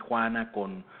empezó en Tijuana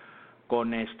con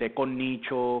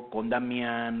Nicho, con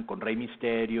Damián, con Rey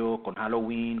Misterio, con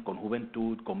Halloween, con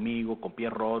Juventud, conmigo, con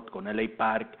Pierrot, con LA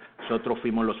Park. Nosotros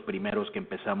fuimos los primeros que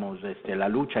empezamos la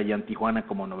lucha allá en Tijuana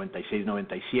como 96,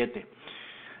 97.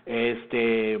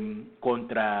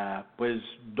 Contra pues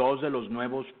dos de los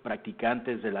nuevos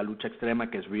practicantes de la lucha extrema,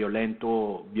 que es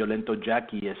Violento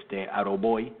Jack y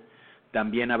Aroboy.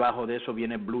 También abajo de eso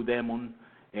viene Blue Demon,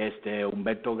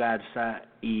 Humberto Garza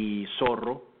y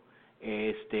Zorro,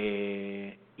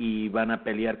 y van a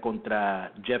pelear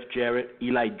contra Jeff Jarrett,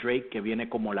 Eli Drake, que viene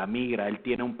como la migra. Él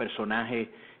tiene un personaje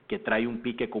que trae un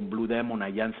pique con Blue Demon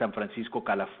allá en San Francisco,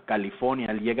 California.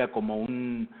 Él llega como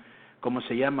un, ¿cómo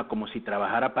se llama? Como si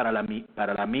trabajara para la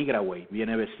migra, güey.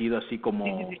 Viene vestido así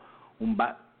como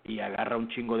y agarra un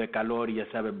chingo de calor, y ya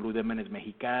sabes, Blue Demon es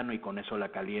mexicano y con eso la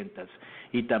calientas.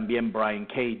 Y también Brian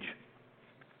Cage.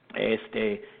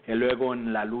 Y luego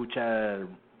en la lucha,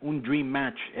 un Dream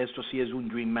Match, esto sí es un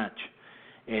Dream Match.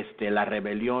 La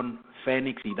rebelión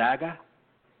Fénix y Daga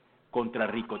contra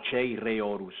Ricochet y Rey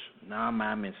Horus. No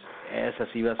mames, esa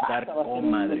sí va a estar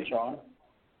con madre.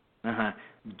 Ajá.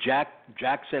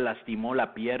 Jack se lastimó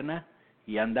la pierna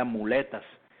y anda muletas.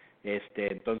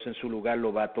 Entonces en su lugar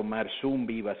lo va a tomar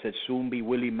Zumbi, va a ser Zumbi,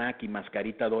 Willie Mack y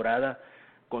Mascarita Dorada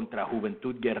contra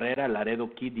Juventud Guerrera,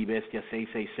 Laredo Kid y Bestia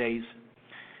 666.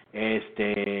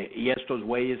 Y estos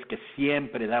güeyes que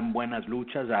siempre dan buenas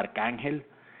luchas, Arcángel,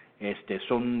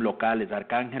 son locales,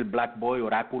 Arcángel, Black Boy,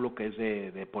 Oráculo, que es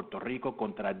de Puerto Rico,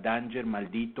 contra Danger,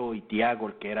 Maldito y Tiago,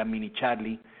 el que era Mini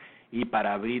Charlie. Y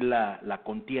para abrir la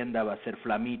contienda va a ser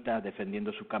Flamita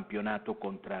defendiendo su campeonato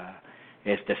contra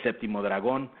Séptimo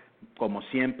Dragón. Como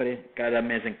siempre, cada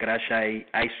mes en Crash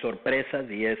hay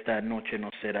sorpresas, y esta noche no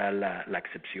será la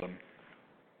excepción.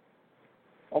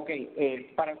 Ok,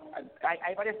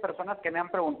 hay varias personas que me han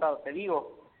preguntado, te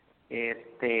digo,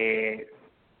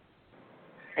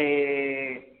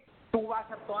 tú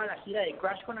vas a toda la gira de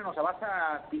Crash Conan, o sea, vas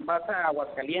a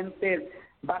Aguascalientes,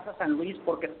 vas a San Luis,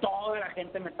 porque toda la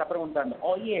gente me está preguntando,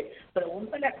 oye,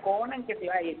 pregúntale a Conan que se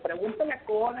va a ir, pregúntale a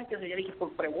Conan que se va a ir. Dije,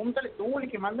 pues pregúntale tú, y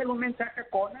que mándale un mensaje a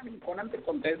Conan, y Conan te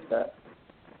contesta.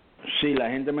 Sí, la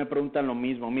gente me pregunta lo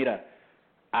mismo. Mira,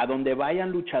 a donde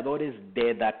vayan luchadores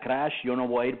de The Crash, yo no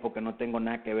voy a ir porque no tengo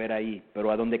nada que ver ahí,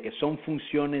 pero a donde que son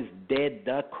funciones de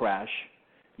The Crash,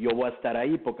 yo voy a estar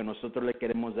ahí, porque nosotros le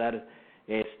queremos dar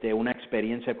una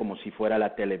experiencia como si fuera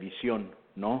la televisión,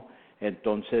 ¿no?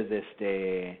 Entonces,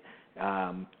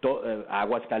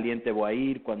 Aguascalientes voy a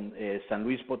ir, San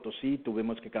Luis Potosí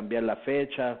tuvimos que cambiar la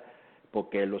fecha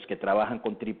porque los que trabajan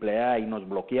con AAA ahí nos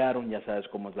bloquearon, ya sabes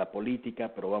cómo es la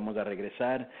política, pero vamos a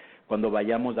regresar. Cuando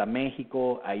vayamos a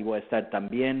México, ahí voy a estar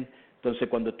también. Entonces,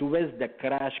 cuando tú ves The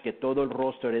Crash, que todo el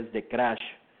roster es de Crash,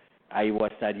 ahí voy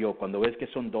a estar yo. Cuando ves que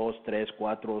son 2, 3,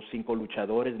 4, 5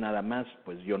 luchadores nada más,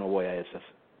 pues yo no voy a esas.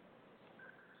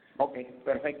 Ok,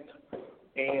 perfecto.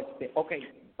 Ok,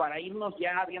 para irnos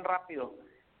ya bien rápido.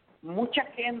 Mucha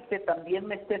gente también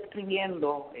me está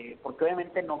escribiendo, porque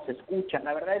obviamente nos escuchan.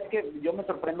 La verdad es que yo me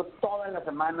sorprendo todas las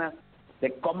semanas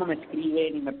de cómo me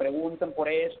escriben y me preguntan por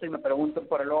esto y me preguntan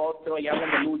por el otro y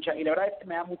hablan de lucha, y la verdad es que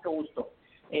me da mucho gusto.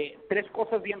 3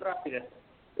 cosas bien rápidas.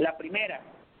 La primera,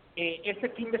 este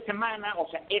fin de semana, o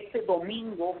sea, este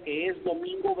domingo, que es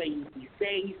domingo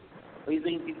 26, hoy es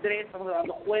 23, estamos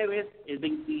hablando jueves, es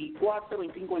 24,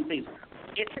 25, 26.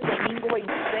 Este domingo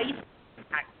 26,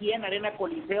 aquí en Arena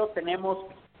Coliseo, tenemos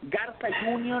Garza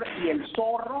Junior y el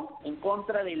Zorro en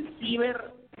contra del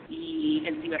Ciber y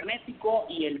el Cibernético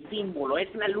y el Símbolo.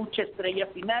 Es la lucha estrella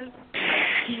final a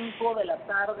las 5 de la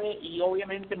tarde y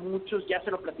obviamente muchos ya se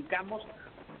lo platicamos.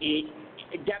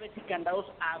 Llaves y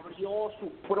Candados abrió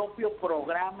su propio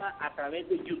programa a través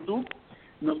de YouTube.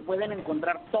 Nos pueden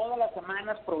encontrar todas las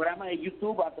semanas programa de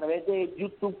YouTube a través de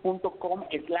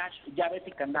youtube.com/Llaves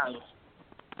y Candados.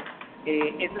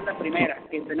 Esa es la primera,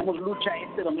 que tenemos lucha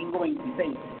este domingo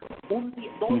 26.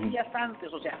 Dos días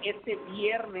antes, o sea, este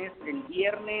viernes, el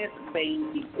viernes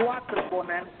 24,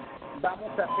 Conan,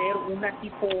 vamos a hacer una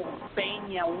tipo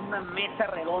peña, una mesa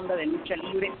redonda de lucha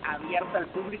libre abierta al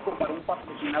público para un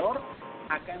patrocinador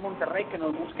acá en Monterrey, que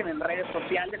nos busquen en redes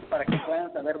sociales para que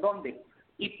puedan saber dónde.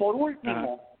 Y por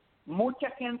último, mucha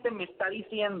gente me está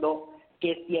diciendo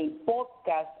que si el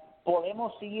podcast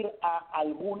podemos ir a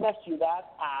alguna ciudad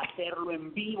a hacerlo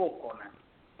en vivo, Conan.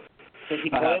 Que si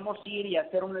podemos ir y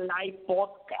hacer un live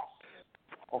podcast,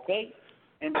 ¿ok?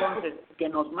 Entonces, que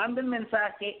nos manden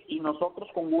mensaje y nosotros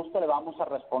con gusto le vamos a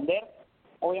responder.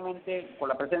 Obviamente, con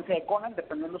la presencia de Conan,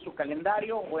 dependiendo de su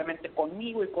calendario, obviamente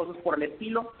conmigo y cosas por el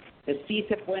estilo. Sí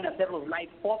se pueden hacer los live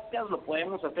podcasts, lo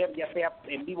podemos hacer ya sea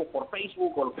en vivo por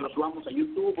Facebook o que lo subamos a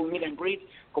YouTube, un meet and greet,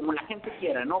 como la gente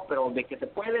quiera, ¿no? Pero de que se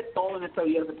puede, todo en esta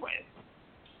vida se puede.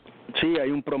 Sí,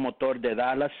 hay un promotor de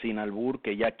Dallas, sin albur,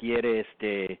 que ya quiere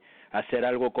hacer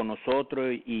algo con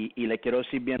nosotros y le quiero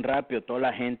decir bien rápido, toda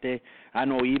la gente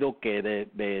han oído que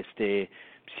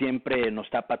siempre nos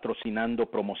está patrocinando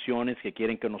promociones que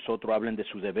quieren que nosotros hablen de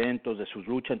sus eventos, de sus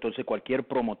luchas. Entonces cualquier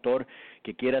promotor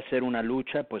que quiera hacer una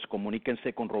lucha, pues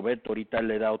comuníquense con Roberto. Ahorita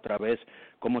le da otra vez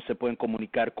cómo se pueden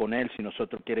comunicar con él si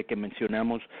nosotros quiere que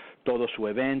mencionemos todo su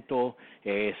evento,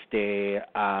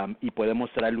 y podemos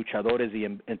traer luchadores y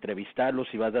entrevistarlos.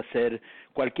 Si vas a hacer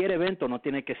cualquier evento, no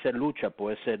tiene que ser lucha,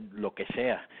 puede ser lo que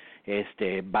sea,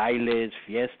 bailes,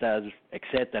 fiestas,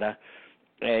 etcétera.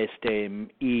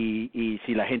 Y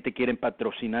si la gente quiere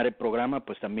patrocinar el programa,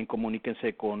 pues también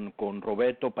comuníquense con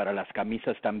Roberto para las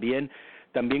camisas también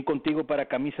contigo para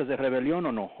camisas de Rebelión,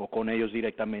 ¿o no? ¿O con ellos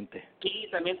directamente? Sí,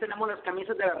 también tenemos las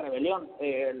camisas de la Rebelión.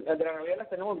 Las de la Rebelión las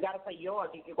tenemos Garza y yo,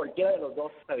 así que cualquiera de los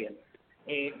dos está bien.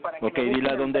 Para que dile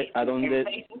a dónde.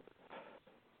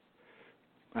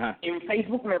 En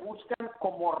Facebook me buscan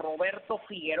como Roberto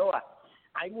Figueroa.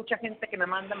 Hay mucha gente que me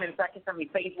manda mensajes a mi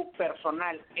Facebook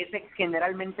personal. Ese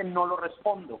generalmente no lo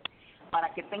respondo.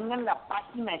 Para que tengan la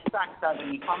página exacta de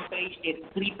mi fanpage es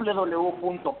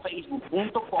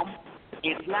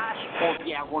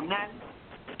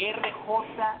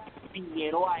www.facebook.com/RJ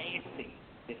Figueroa S.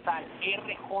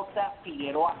 RJ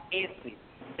Figueroa S.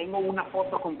 Tengo una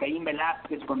foto con Caín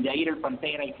Velázquez, con Jair el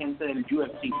Pantera y gente del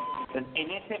UFC. Entonces,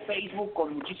 en ese Facebook,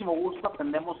 con muchísimo gusto,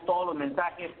 atendemos todos los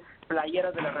mensajes,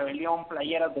 playeras de la Rebelión,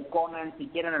 playeras de Conan. Si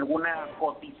quieren alguna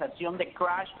cotización de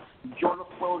Crash, yo los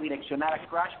puedo direccionar a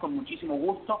Crash con muchísimo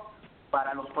gusto.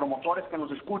 Para los promotores que nos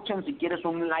escuchen, si quieres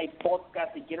un live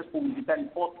podcast, si quieres publicitar el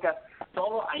podcast,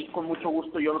 todo ahí con mucho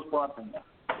gusto yo los puedo atender.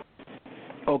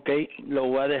 Ok, lo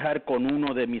voy a dejar con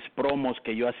uno de mis promos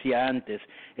que yo hacía antes.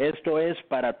 Esto es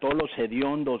para todos los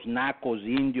hediondos, nacos,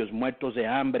 indios, muertos de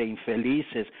hambre,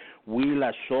 infelices,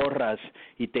 huilas, zorras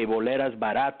y teiboleras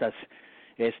baratas.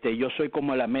 Yo soy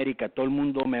como el América, todo el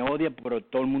mundo me odia, pero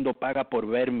todo el mundo paga por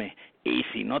verme. Y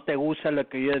si no te gusta lo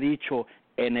que yo he dicho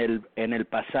en el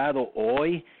pasado,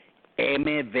 hoy,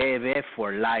 MVB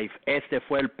for Life. Este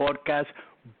fue el podcast.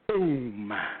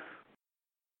 Boom.